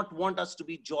does not want us to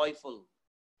be joyful.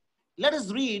 Let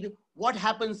us read what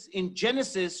happens in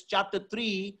Genesis chapter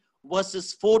 3,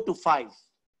 verses 4 to 5.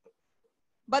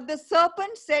 But the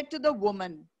serpent said to the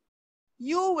woman,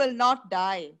 "You will not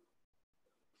die,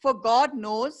 for God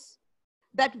knows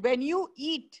that when you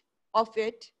eat of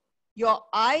it, your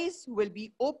eyes will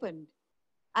be opened,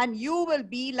 and you will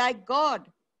be like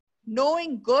God,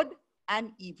 knowing good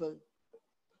and evil."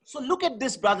 So look at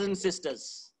this, brothers and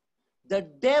sisters. The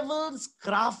devil's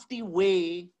crafty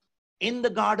way in the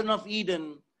Garden of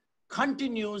Eden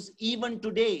continues even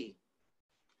today.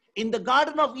 In the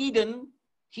Garden of Eden,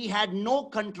 he had no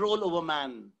control over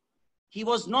man. He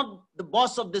was not the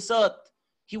boss of this earth.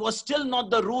 He was still not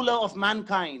the ruler of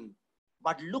mankind.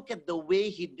 But look at the way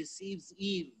he deceives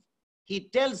Eve. He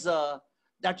tells her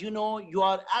that, you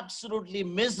are absolutely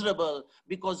miserable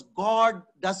because God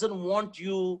doesn't want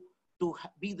you to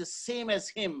be the same as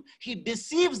him. He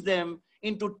deceives them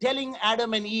into telling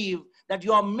Adam and Eve that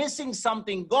you are missing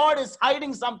something. God is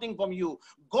hiding something from you.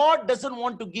 God doesn't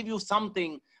want to give you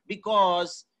something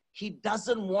because he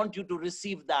doesn't want you to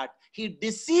receive that. He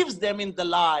deceives them in the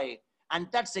lie. And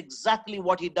that's exactly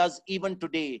what he does even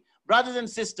today. Brothers and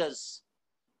sisters,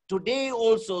 today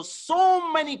also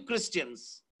so many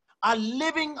Christians are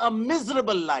living a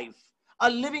miserable life, are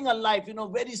living a life,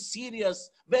 very serious,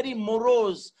 very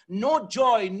morose, no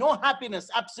joy, no happiness,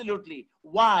 absolutely.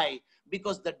 Why?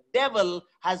 Because the devil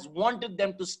has wanted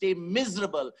them to stay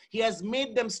miserable. He has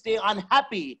made them stay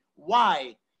unhappy.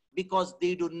 Why? Because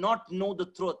they do not know the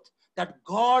truth that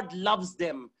God loves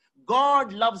them.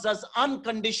 God loves us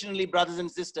unconditionally, brothers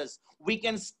and sisters. We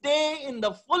can stay in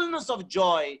the fullness of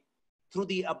joy through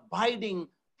the abiding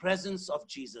presence of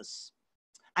Jesus.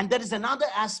 And there is another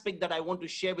aspect that I want to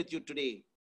share with you today.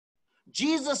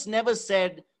 Jesus never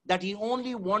said that he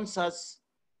only wants us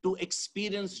to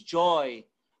experience joy,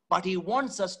 but he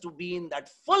wants us to be in that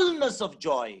fullness of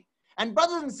joy. And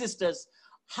brothers and sisters,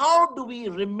 how do we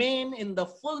remain in the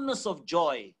fullness of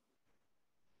joy?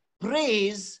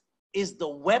 Praise is the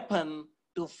weapon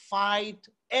to fight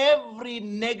every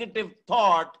negative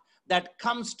thought that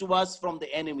comes to us from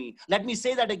the enemy. Let me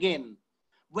say that again.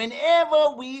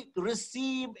 Whenever we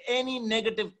receive any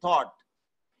negative thought,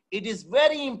 it is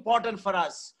very important for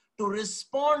us to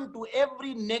respond to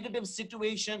every negative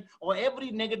situation or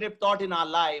every negative thought in our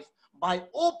life by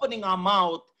opening our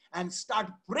mouth and start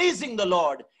praising the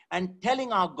Lord and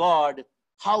telling our God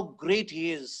how great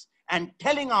he is, and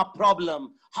telling our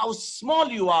problem how small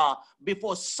you are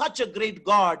before such a great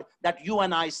God that you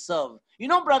and I serve. You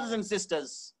know, brothers and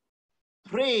sisters,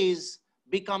 praise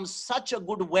becomes such a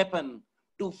good weapon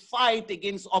to fight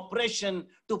against oppression,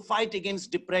 to fight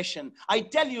against depression. I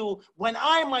tell you, when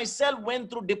I myself went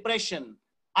through depression,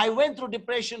 I went through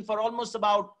depression for almost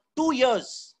about 2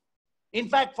 years. In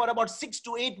fact, for about 6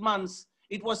 to 8 months,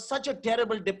 it was such a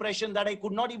terrible depression that I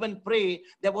could not even pray.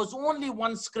 There was only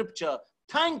one scripture.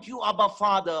 Thank you, Abba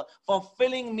Father, for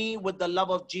filling me with the love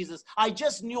of Jesus. I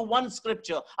just knew one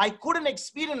scripture. I couldn't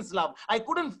experience love. I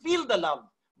couldn't feel the love.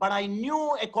 But I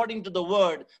knew, according to the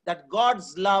word, that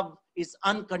God's love is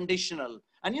unconditional.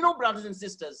 And you know, brothers and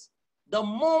sisters, the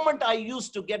moment I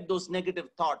used to get those negative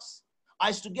thoughts, I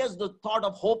used to get the thought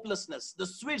of hopelessness, the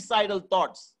suicidal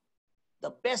thoughts.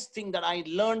 The best thing that I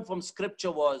learned from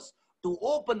scripture was to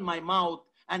open my mouth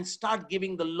and start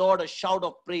giving the Lord a shout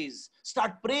of praise.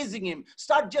 Start praising him.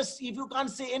 Start just, if you can't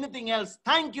say anything else,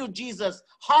 thank you, Jesus.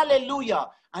 Hallelujah.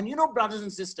 And you know, brothers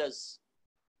and sisters,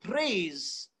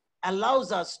 praise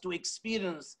allows us to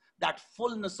experience that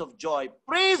fullness of joy.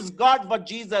 Praise God for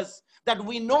Jesus, that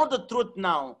we know the truth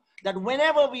now, that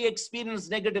whenever we experience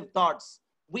negative thoughts,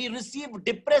 we receive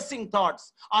depressing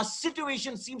thoughts, our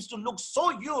situation seems to look so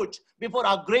huge before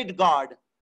our great God.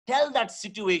 Tell that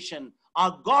situation,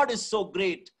 our God is so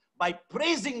great, by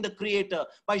praising the Creator,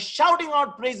 by shouting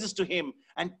out praises to him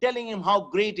and telling him how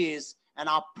great he is, and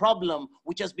our problem,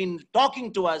 which has been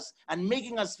talking to us and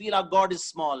making us feel our God is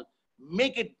small,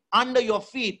 make it under your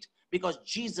feet, because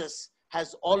Jesus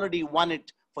has already won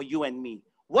it for you and me.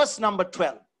 Verse number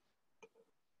 12.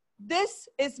 This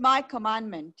is my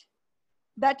commandment,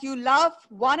 that you love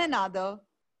one another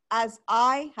as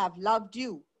I have loved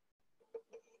you.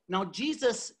 Now,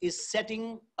 Jesus is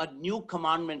setting a new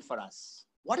commandment for us.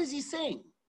 What is he saying?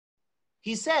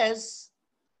 He says,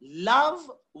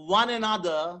 love one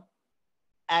another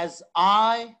as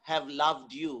I have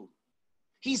loved you.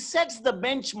 He sets the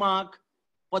benchmark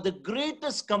for the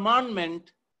greatest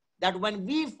commandment, that when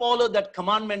we follow that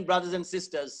commandment, brothers and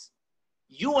sisters,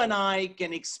 you and I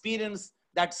can experience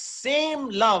that same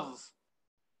love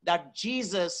that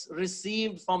Jesus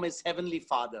received from his heavenly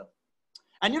Father.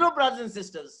 And you know, brothers and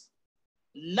sisters,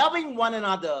 loving one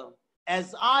another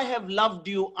as I have loved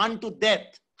you unto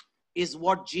death is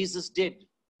what Jesus did.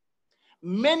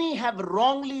 Many have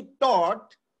wrongly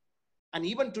taught, and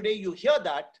even today you hear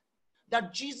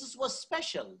that Jesus was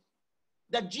special,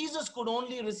 that Jesus could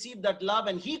only receive that love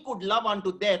and he could love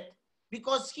unto death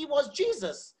because he was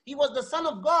Jesus. He was the Son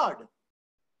of God.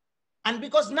 And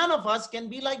because none of us can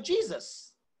be like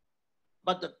Jesus.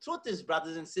 But the truth is,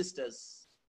 brothers and sisters,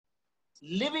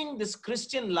 living this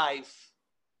Christian life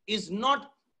is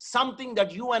not something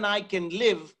that you and I can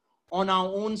live on our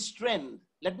own strength.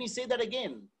 Let me say that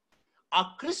again.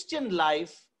 Our Christian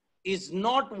life is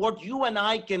not what you and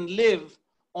I can live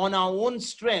on our own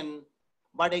strength,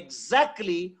 but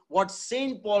exactly what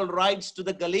St. Paul writes to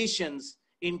the Galatians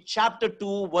in chapter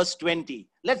 2, verse 20.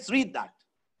 Let's read that.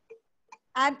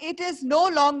 And it is no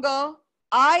longer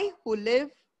I who live,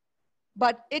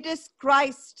 but it is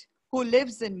Christ who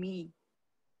lives in me.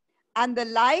 And the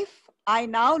life I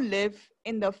now live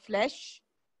in the flesh,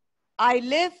 I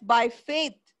live by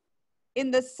faith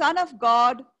in the Son of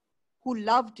God who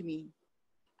loved me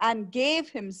and gave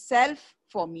himself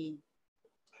for me.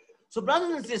 So,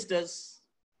 brothers and sisters,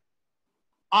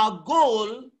 our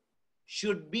goal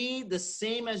should be the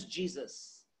same as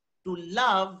Jesus, to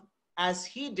love as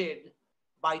he did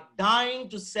by dying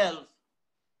to self,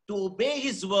 to obey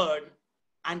his word,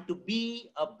 and to be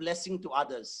a blessing to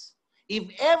others. If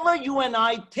ever you and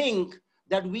I think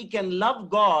that we can love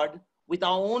God with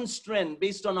our own strength,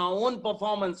 based on our own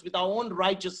performance, with our own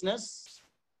righteousness,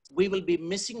 we will be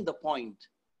missing the point.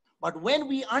 But when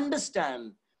we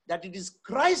understand that it is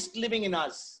Christ living in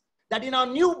us, that in our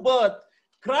new birth,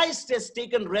 Christ has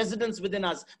taken residence within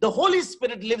us. The Holy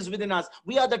Spirit lives within us.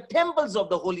 We are the temples of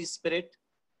the Holy Spirit.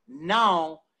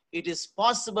 Now it is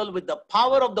possible with the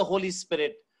power of the Holy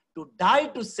Spirit to die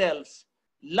to self,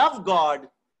 love God,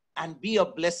 and be a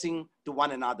blessing to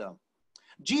one another.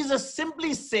 Jesus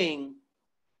simply saying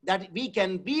that we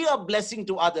can be a blessing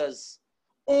to others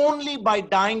only by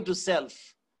dying to self,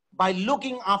 by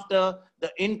looking after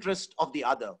the interest of the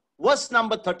other. Verse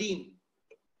number 13.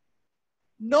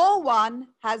 No one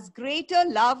has greater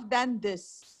love than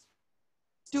this,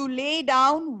 to lay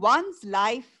down one's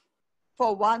life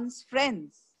for one's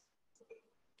friends.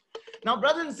 Now,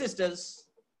 brothers and sisters,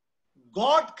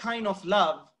 God kind of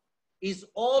love is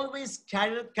always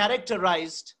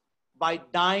characterized by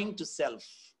dying to self.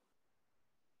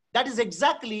 That is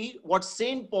exactly what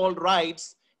St. Paul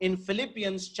writes in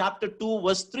Philippians chapter 2,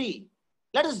 verse 3.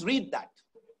 Let us read that.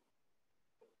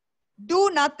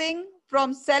 Do nothing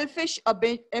from selfish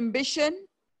ambition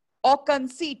or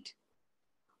conceit,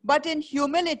 but in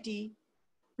humility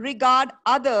regard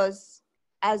others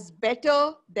as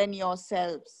better than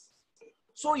yourselves.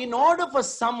 So in order for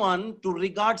someone to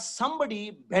regard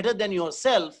somebody better than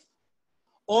yourself,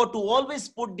 or to always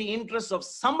put the interests of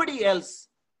somebody else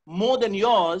more than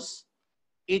yours,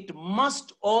 it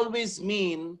must always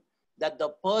mean that the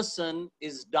person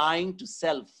is dying to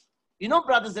self. You know,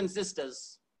 brothers and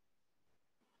sisters,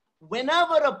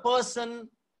 whenever a person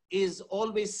is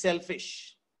always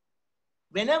selfish,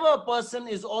 whenever a person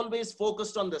is always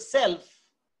focused on the self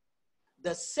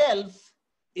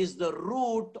is the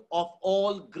root of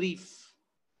all grief.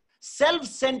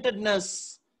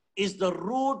 Self-centeredness is the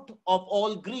root of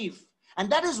all grief. And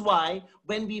that is why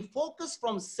when we focus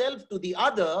from self to the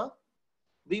other,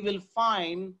 we will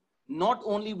find not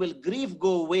only will grief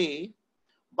go away,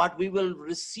 but we will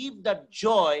receive that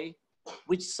joy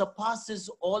which surpasses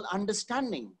all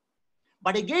understanding.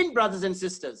 But again, brothers and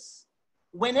sisters,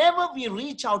 whenever we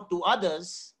reach out to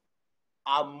others,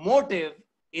 our motive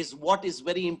is what is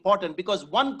very important, because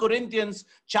 1 Corinthians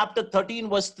chapter 13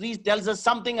 verse 3 tells us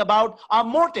something about our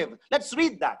motive. Let's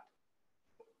read that.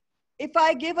 If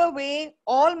I give away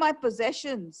all my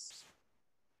possessions,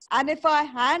 and if I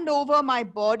hand over my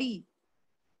body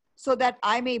so that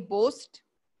I may boast,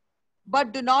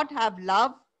 but do not have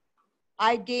love,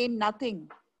 I gain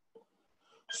nothing.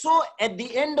 So at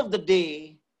the end of the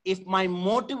day, if my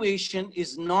motivation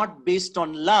is not based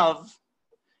on love,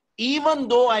 even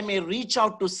though I may reach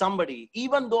out to somebody,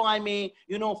 even though I may,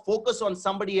 focus on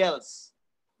somebody else,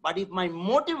 but if my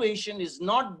motivation is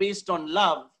not based on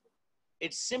love,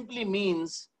 it simply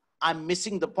means I'm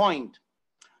missing the point.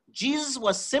 Jesus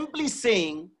was simply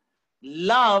saying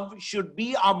love should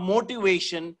be our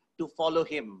motivation to follow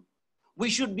him. We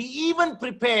should be even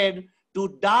prepared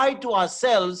to die to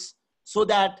ourselves so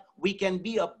that we can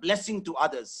be a blessing to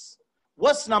others.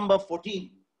 Verse number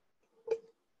 14.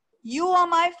 You are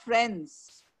my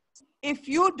friends if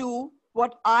you do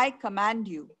what I command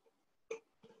you.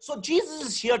 So Jesus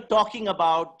is here talking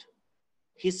about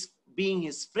being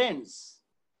his friends,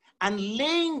 and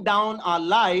laying down our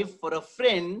life for a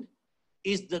friend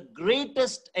is the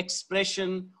greatest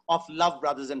expression of love,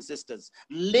 brothers and sisters.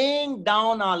 Laying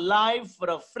down our life for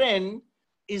a friend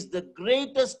is the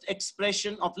greatest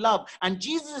expression of love. And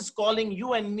Jesus is calling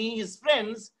you and me his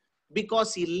friends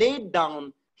because he laid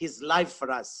down his life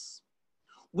for us.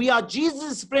 We are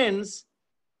Jesus' friends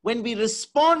when we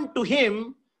respond to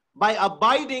him by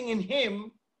abiding in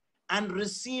him and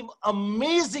receive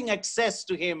amazing access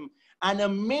to him and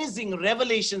amazing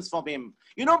revelations from him.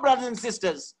 You know, brothers and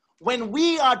sisters, when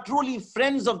we are truly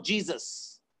friends of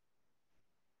Jesus,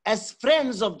 as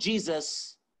friends of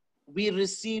Jesus, we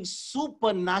receive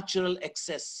supernatural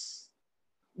access.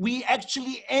 We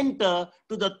actually enter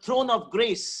to the throne of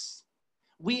grace.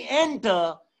 We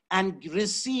enter and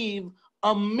receive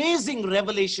amazing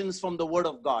revelations from the Word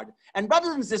of God. And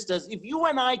brothers and sisters, if you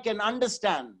and I can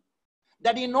understand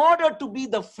that in order to be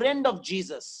the friend of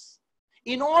Jesus,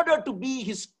 in order to be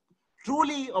his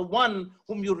truly one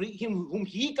whom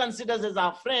he considers as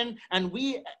our friend, and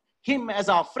we him as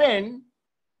our friend,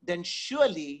 then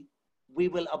surely we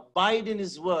will abide in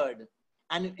his word.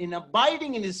 And in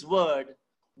abiding in his word,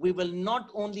 we will not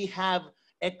only have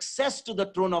access to the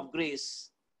throne of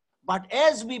grace, but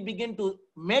as we begin to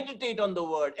meditate on the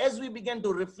word, as we begin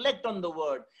to reflect on the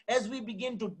word, as we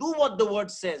begin to do what the word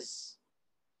says,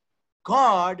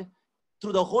 God,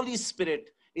 through the Holy Spirit,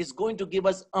 is going to give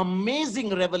us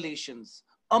amazing revelations,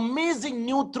 amazing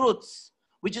new truths,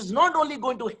 which is not only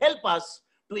going to help us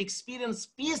to experience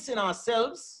peace in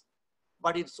ourselves,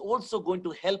 but it's also going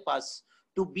to help us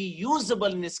to be usable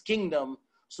in his kingdom,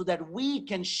 so that we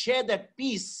can share that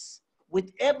peace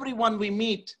with everyone we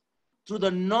meet through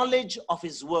the knowledge of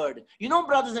his word. You know,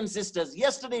 brothers and sisters,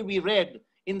 yesterday we read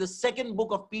in the second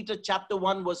book of Peter, chapter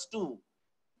 1, verse 2,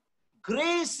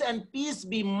 grace and peace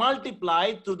be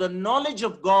multiplied through the knowledge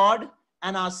of God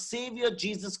and our Savior,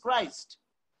 Jesus Christ.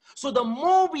 So the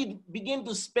more we begin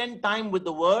to spend time with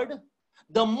the word,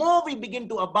 the more we begin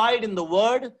to abide in the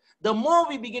word, the more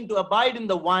we begin to abide in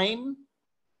the wine,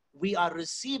 we are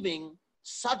receiving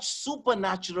such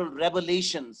supernatural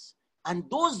revelations. And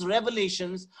those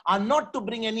revelations are not to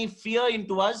bring any fear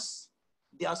into us.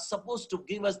 They are supposed to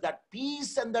give us that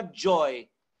peace and that joy.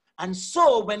 And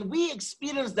so when we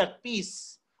experience that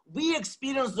peace, we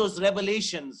experience those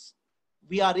revelations,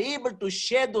 we are able to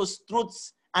share those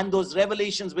truths and those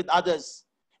revelations with others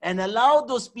and allow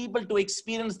those people to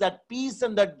experience that peace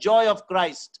and that joy of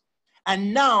Christ.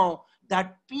 And now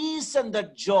that peace and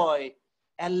that joy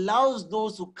allows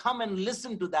those who come and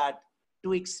listen to that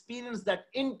to experience that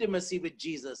intimacy with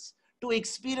Jesus, to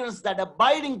experience that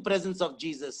abiding presence of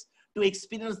Jesus, to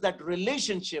experience that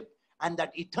relationship and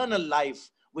that eternal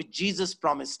life which Jesus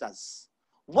promised us.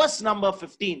 Verse number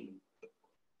 15.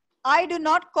 I do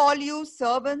not call you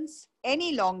servants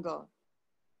any longer,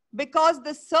 because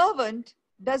the servant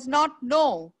does not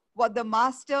know what the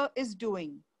master is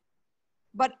doing.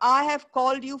 But I have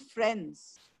called you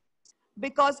friends,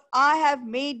 because I have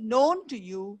made known to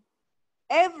you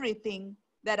everything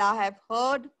that I have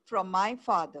heard from my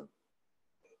Father.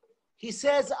 He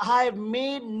says, I have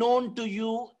made known to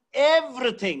you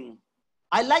everything.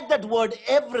 I like that word,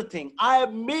 everything. I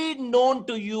have made known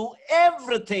to you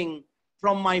everything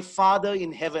from my Father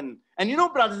in heaven. And you know,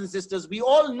 brothers and sisters, we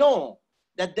all know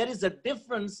that there is a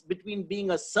difference between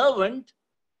being a servant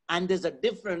and there's a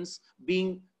difference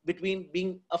between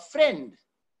being a friend.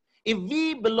 If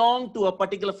we belong to a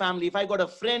particular family, if I got a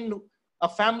friend, a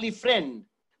family friend,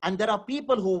 and there are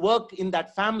people who work in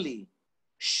that family,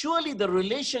 surely the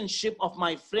relationship of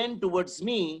my friend towards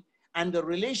me and the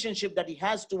relationship that he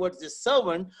has towards his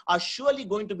servant are surely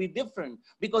going to be different.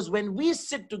 Because when we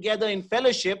sit together in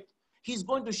fellowship, he's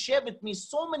going to share with me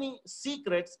so many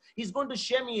secrets. He's going to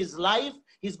share me his life.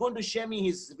 He's going to share me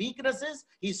his weaknesses,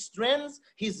 his strengths,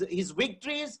 his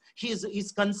victories,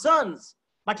 his concerns.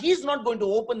 But he's not going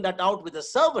to open that out with a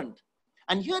servant.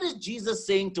 And here is Jesus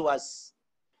saying to us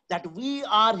that we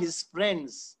are his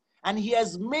friends. And he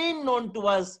has made known to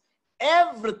us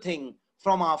everything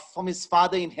from his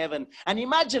Father in heaven. And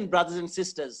imagine, brothers and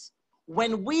sisters,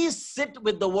 when we sit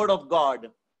with the word of God,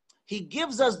 he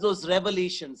gives us those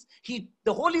revelations.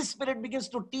 The Holy Spirit begins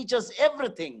to teach us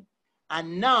everything.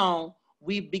 And now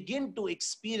we begin to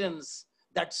experience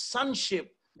that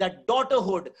sonship, that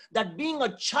daughterhood, that being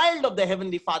a child of the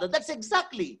Heavenly Father. That's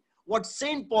exactly what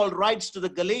St. Paul writes to the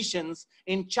Galatians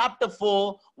in chapter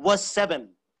 4, verse 7.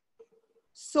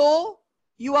 So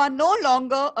you are no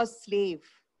longer a slave,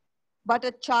 but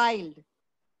a child.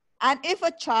 And if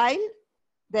a child,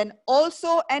 then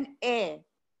also an heir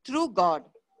through God.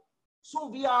 So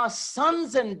we are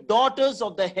sons and daughters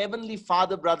of the Heavenly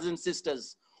Father, brothers and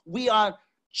sisters. We are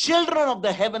children of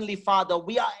the Heavenly Father.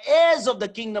 We are heirs of the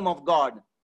kingdom of God.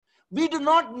 We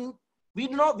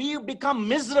become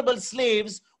miserable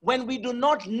slaves when we do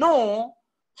not know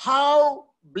how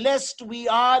blessed we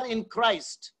are in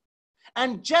Christ.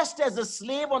 And just as a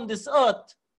slave on this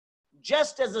earth,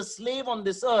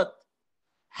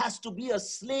 has to be a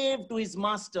slave to his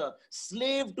master,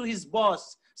 slave to his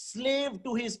boss, slave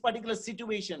to his particular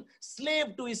situation,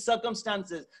 slave to his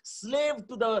circumstances, slave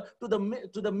to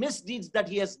the misdeeds that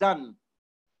he has done.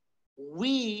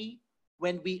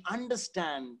 When we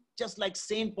understand, just like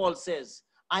St. Paul says,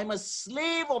 I'm a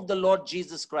slave of the Lord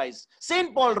Jesus Christ.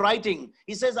 St. Paul writing,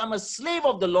 he says, I'm a slave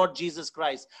of the Lord Jesus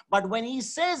Christ. But when he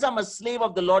says I'm a slave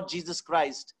of the Lord Jesus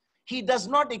Christ, he does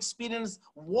not experience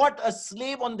what a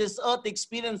slave on this earth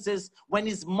experiences when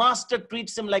his master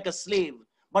treats him like a slave.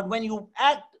 But when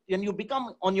you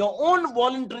become on your own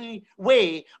voluntary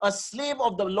way a slave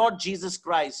of the Lord Jesus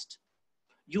Christ,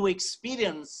 you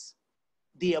experience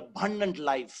the abundant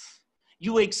life.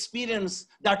 You experience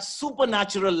that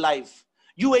supernatural life.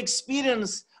 You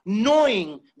experience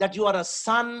knowing that you are a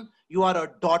son, you are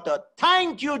a daughter.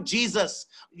 Thank you, Jesus.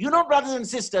 You know, brothers and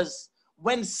sisters,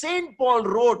 when St. Paul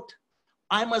wrote,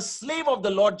 I'm a slave of the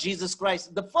Lord Jesus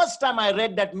Christ, the first time I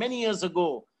read that many years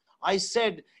ago, I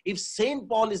said, if St.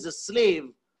 Paul is a slave,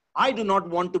 I do not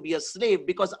want to be a slave,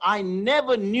 because I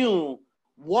never knew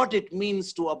what it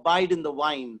means to abide in the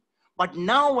wine. But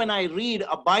now when I read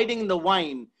abiding in the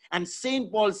wine and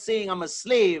St. Paul saying I'm a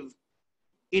slave,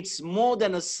 it's more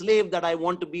than a slave that I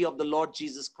want to be of the Lord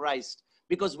Jesus Christ,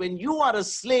 Because when you are a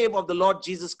slave of the Lord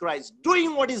Jesus Christ,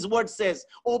 doing what his word says,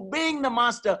 obeying the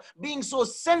master, being so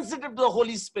sensitive to the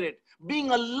Holy Spirit,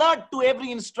 being alert to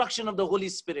every instruction of the Holy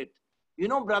Spirit, you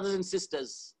know, brothers and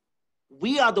sisters,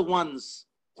 we are the ones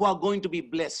who are going to be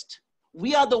blessed.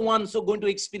 We are the ones who are going to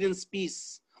experience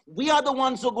peace. We are the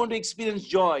ones who are going to experience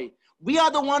joy. We are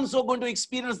the ones who are going to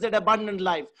experience that abundant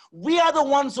life. We are the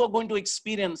ones who are going to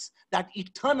experience that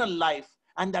eternal life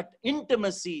and that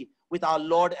intimacy with our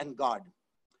Lord and God.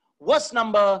 Verse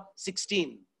number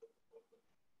 16.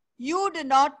 You did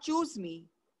not choose me,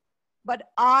 but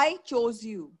I chose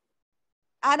you,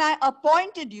 and I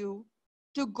appointed you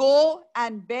to go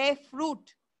and bear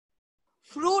fruit,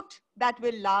 fruit that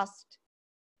will last,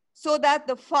 so that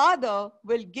the Father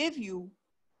will give you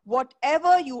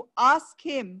whatever you ask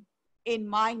him in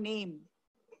my name.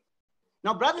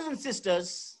 Now, brothers and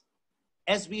sisters,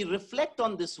 as we reflect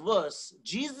on this verse,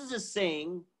 Jesus is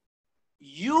saying,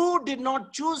 you did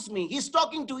not choose me. He's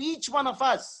talking to each one of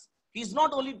us. He's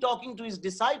not only talking to his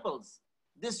disciples.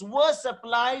 This verse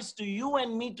applies to you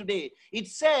and me today. It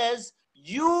says,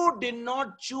 you did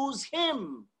not choose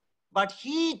him, but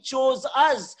he chose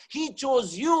us. He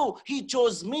chose you. He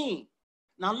chose me.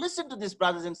 Now listen to this,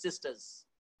 brothers and sisters.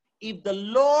 If the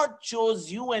Lord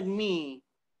chose you and me,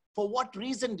 for what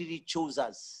reason did he choose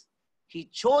us?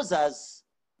 He chose us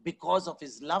because of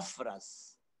his love for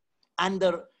us. And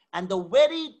the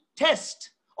very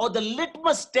test or the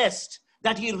litmus test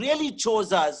that he really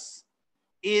chose us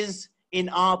is in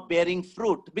our bearing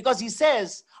fruit. Because he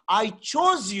says, I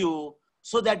chose you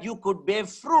so that you could bear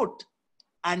fruit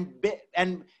and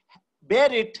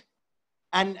bear it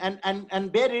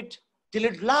and bear it till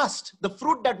it lasts, the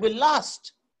fruit that will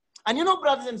last. And you know,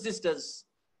 brothers and sisters,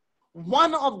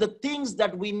 one of the things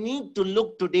that we need to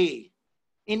look today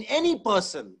in any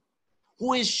person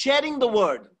who is sharing the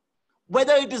word,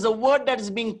 whether it is a word that is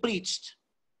being preached,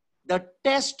 the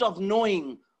test of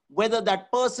knowing whether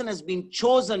that person has been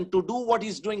chosen to do what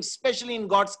he's doing, especially in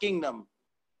God's kingdom,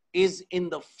 is in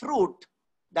the fruit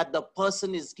that the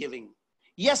person is giving.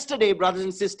 Yesterday, brothers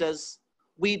and sisters,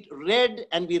 we read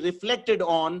and we reflected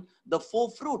on the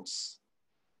 4 fruits.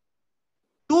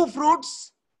 2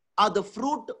 fruits are the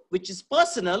fruit which is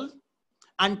personal,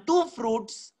 and 2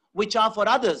 fruits which are for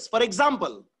others. For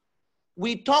example,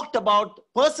 we talked about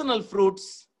personal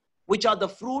fruits, which are the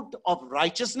fruit of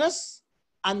righteousness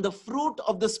and the fruit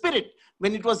of the Spirit.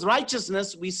 When it was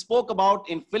righteousness, we spoke about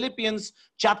in Philippians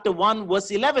chapter 1,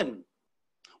 verse 11.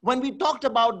 When we talked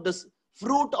about the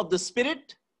fruit of the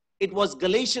Spirit, it was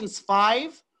Galatians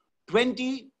 5,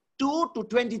 22 to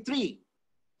 23.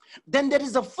 Then there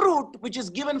is a fruit which is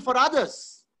given for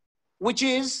others, which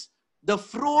is the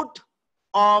fruit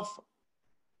of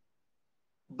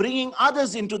bringing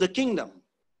others into the kingdom,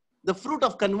 the fruit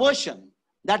of conversion.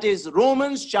 That is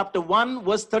Romans chapter 1,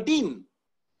 verse 13.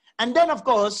 And then, of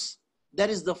course, there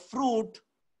is the fruit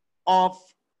of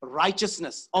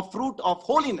righteousness, or fruit of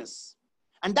holiness.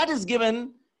 And that is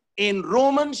given in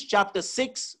Romans chapter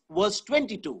 6, verse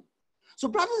 22. So,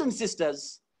 brothers and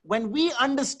sisters, when we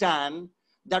understand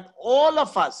that all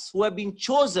of us who have been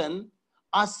chosen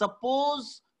are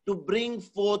supposed to bring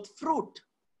forth fruit,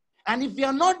 and if we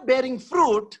are not bearing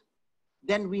fruit,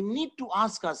 then we need to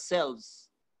ask ourselves,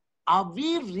 are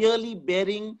we really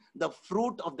bearing the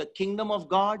fruit of the kingdom of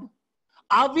God?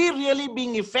 Are we really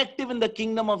being effective in the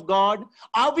kingdom of God?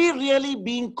 Are we really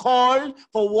being called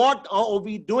for what, or are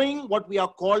we doing what we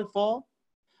are called for?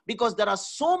 Because there are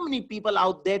so many people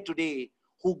out there today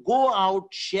who go out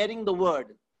sharing the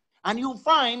word. And you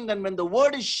find that when the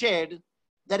word is shared,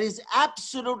 there is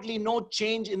absolutely no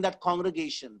change in that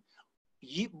congregation.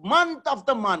 Month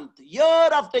after month, year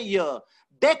after year,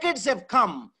 decades have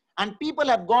come, and people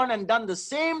have gone and done the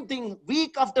same thing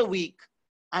week after week,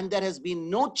 and there has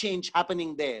been no change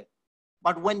happening there.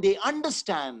 But when they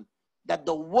understand that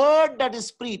the word that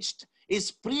is preached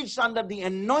under the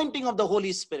anointing of the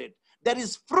Holy Spirit, there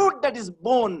is fruit that is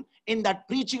born in that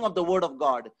preaching of the word of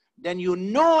God, then you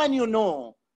know and you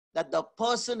know that the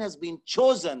person has been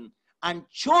chosen and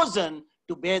chosen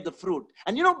to bear the fruit.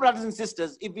 And you know, brothers and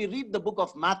sisters, if we read the book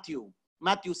of Matthew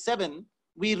 7,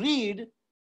 we read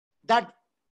that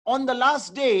on the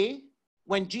last day,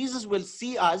 when Jesus will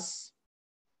see us,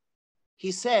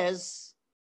 he says,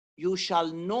 you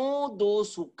shall know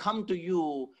those who come to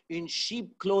you in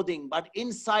sheep clothing, but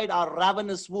inside are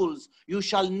ravenous wolves. You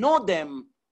shall know them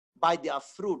by their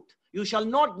fruit. You shall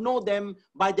not know them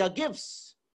by their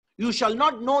gifts. You shall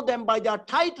not know them by their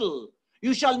title.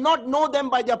 You shall not know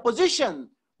them by their position,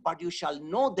 but you shall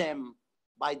know them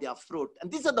by their fruit.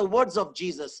 And these are the words of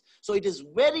Jesus. So it is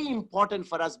very important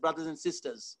for us, brothers and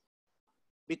sisters,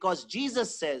 because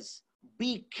Jesus says,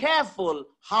 be careful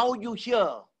how you hear.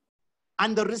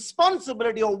 And the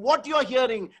responsibility of what you're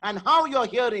hearing and how you're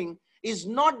hearing is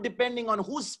not depending on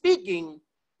who's speaking,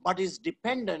 but is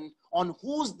dependent on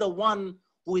who's the one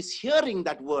who is hearing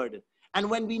that word. And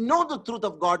when we know the truth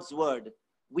of God's word,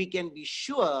 we can be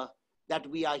sure that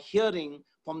we are hearing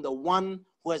from the one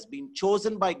who has been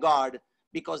chosen by God,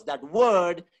 because that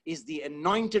word is the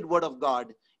anointed word of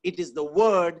God. It is the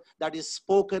word that is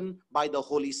spoken by the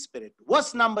Holy Spirit.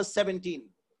 Verse number 17.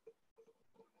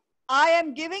 I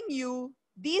am giving you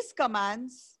these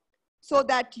commands so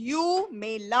that you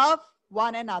may love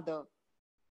one another.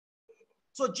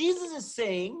 So Jesus is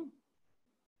saying,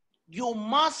 you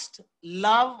must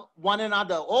love one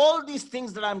another. All these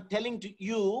things that I'm telling to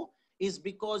you is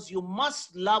because you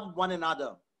must love one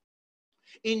another.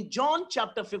 In John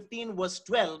chapter 15, verse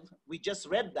 12, we just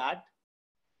read that,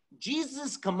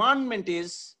 Jesus' commandment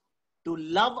is to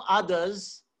love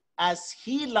others as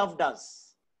he loved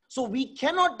us. So we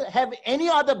cannot have any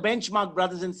other benchmark,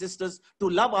 brothers and sisters, to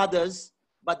love others,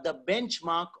 but the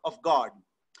benchmark of God.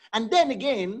 And then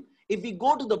again, if we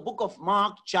go to the book of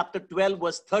Mark, chapter 12,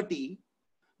 verse 30,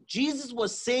 Jesus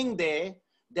was saying there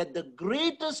that the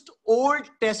greatest Old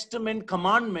Testament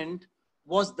commandment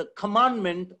was the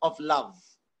commandment of love.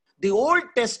 The Old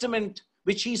Testament,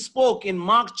 which he spoke in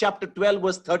Mark chapter 12,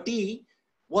 verse 30,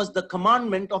 was the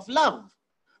commandment of love.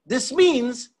 This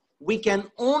means we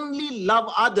can only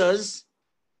love others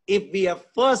if we have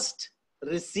first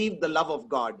received the love of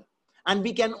God. And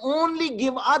we can only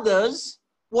give others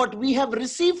what we have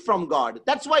received from God.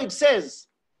 That's why it says,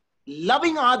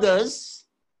 loving others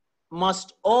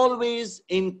must always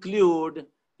include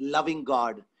loving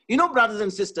God. You know, brothers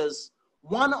and sisters,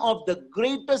 one of the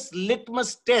greatest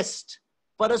litmus tests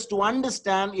for us to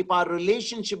understand if our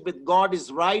relationship with God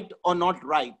is right or not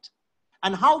right.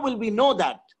 And how will we know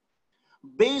that?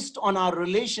 Based on our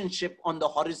relationship on the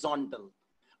horizontal.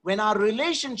 When our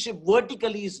relationship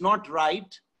vertically is not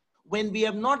right, when we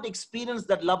have not experienced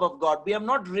that love of God, we have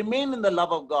not remained in the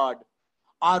love of God,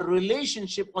 our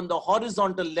relationship on the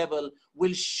horizontal level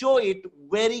will show it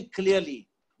very clearly.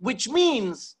 Which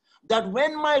means that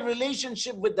when my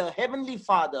relationship with the Heavenly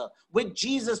Father, with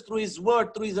Jesus through His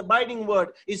word, through His abiding word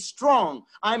is strong,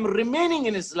 I'm remaining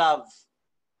in His love,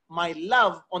 my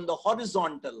love on the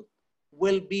horizontal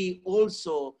will be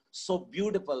also so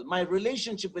beautiful. My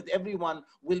relationship with everyone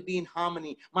will be in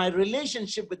harmony. My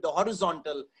relationship with the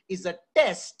horizontal is a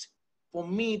test for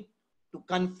me to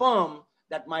confirm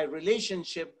that my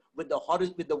relationship with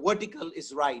the vertical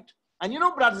is right. And you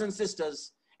know, brothers and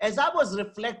sisters, as I was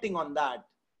reflecting on that,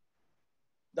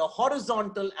 the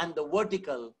horizontal and the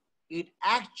vertical, it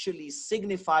actually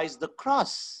signifies the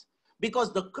cross,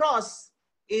 because the cross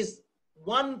is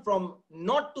one from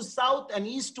north to south and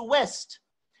east to west.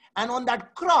 And on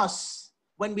that cross,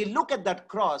 when we look at that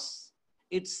cross,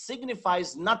 it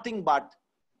signifies nothing but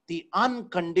the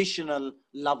unconditional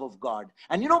love of God.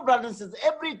 And you know, brothers and sisters,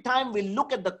 every time we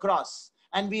look at the cross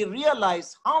and we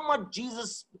realize how much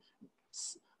Jesus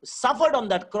suffered on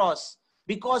that cross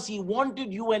because He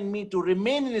wanted you and me to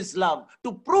remain in His love,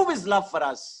 to prove His love for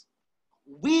us,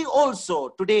 we also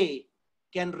today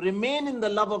can remain in the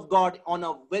love of God on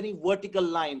a very vertical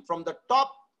line, from the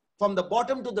top, from the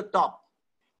bottom to the top.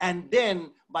 And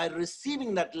then by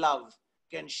receiving that love,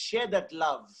 can share that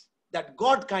love, that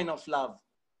God kind of love,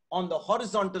 on the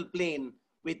horizontal plane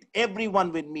with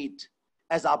everyone we meet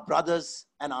as our brothers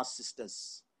and our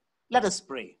sisters. Let us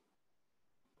pray.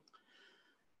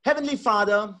 Heavenly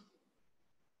Father,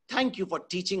 thank you for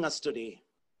teaching us today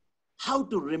how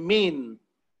to remain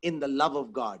in the love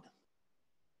of God.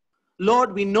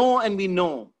 Lord, we know and we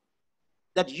know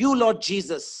that you, Lord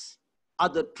Jesus, are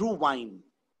the true vine,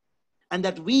 and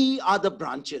that we are the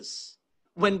branches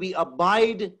when we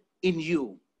abide in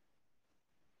you.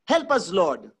 Help us,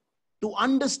 Lord, to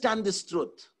understand this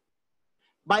truth.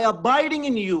 By abiding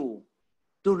in you,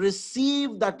 to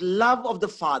receive that love of the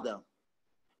Father,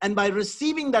 and by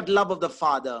receiving that love of the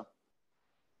Father,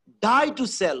 die to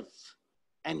self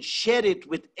and share it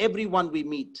with everyone we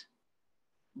meet.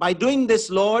 By doing this,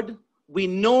 Lord, we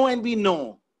know and we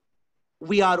know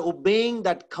we are obeying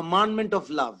that commandment of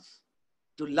love,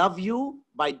 to love you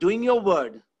by doing your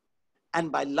word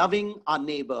and by loving our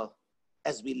neighbor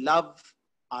as we love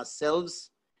ourselves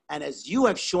and as you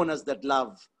have shown us that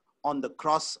love on the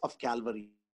cross of Calvary.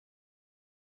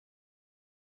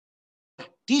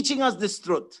 Teaching us this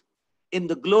truth in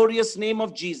the glorious name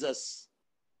of Jesus.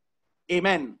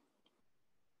 Amen.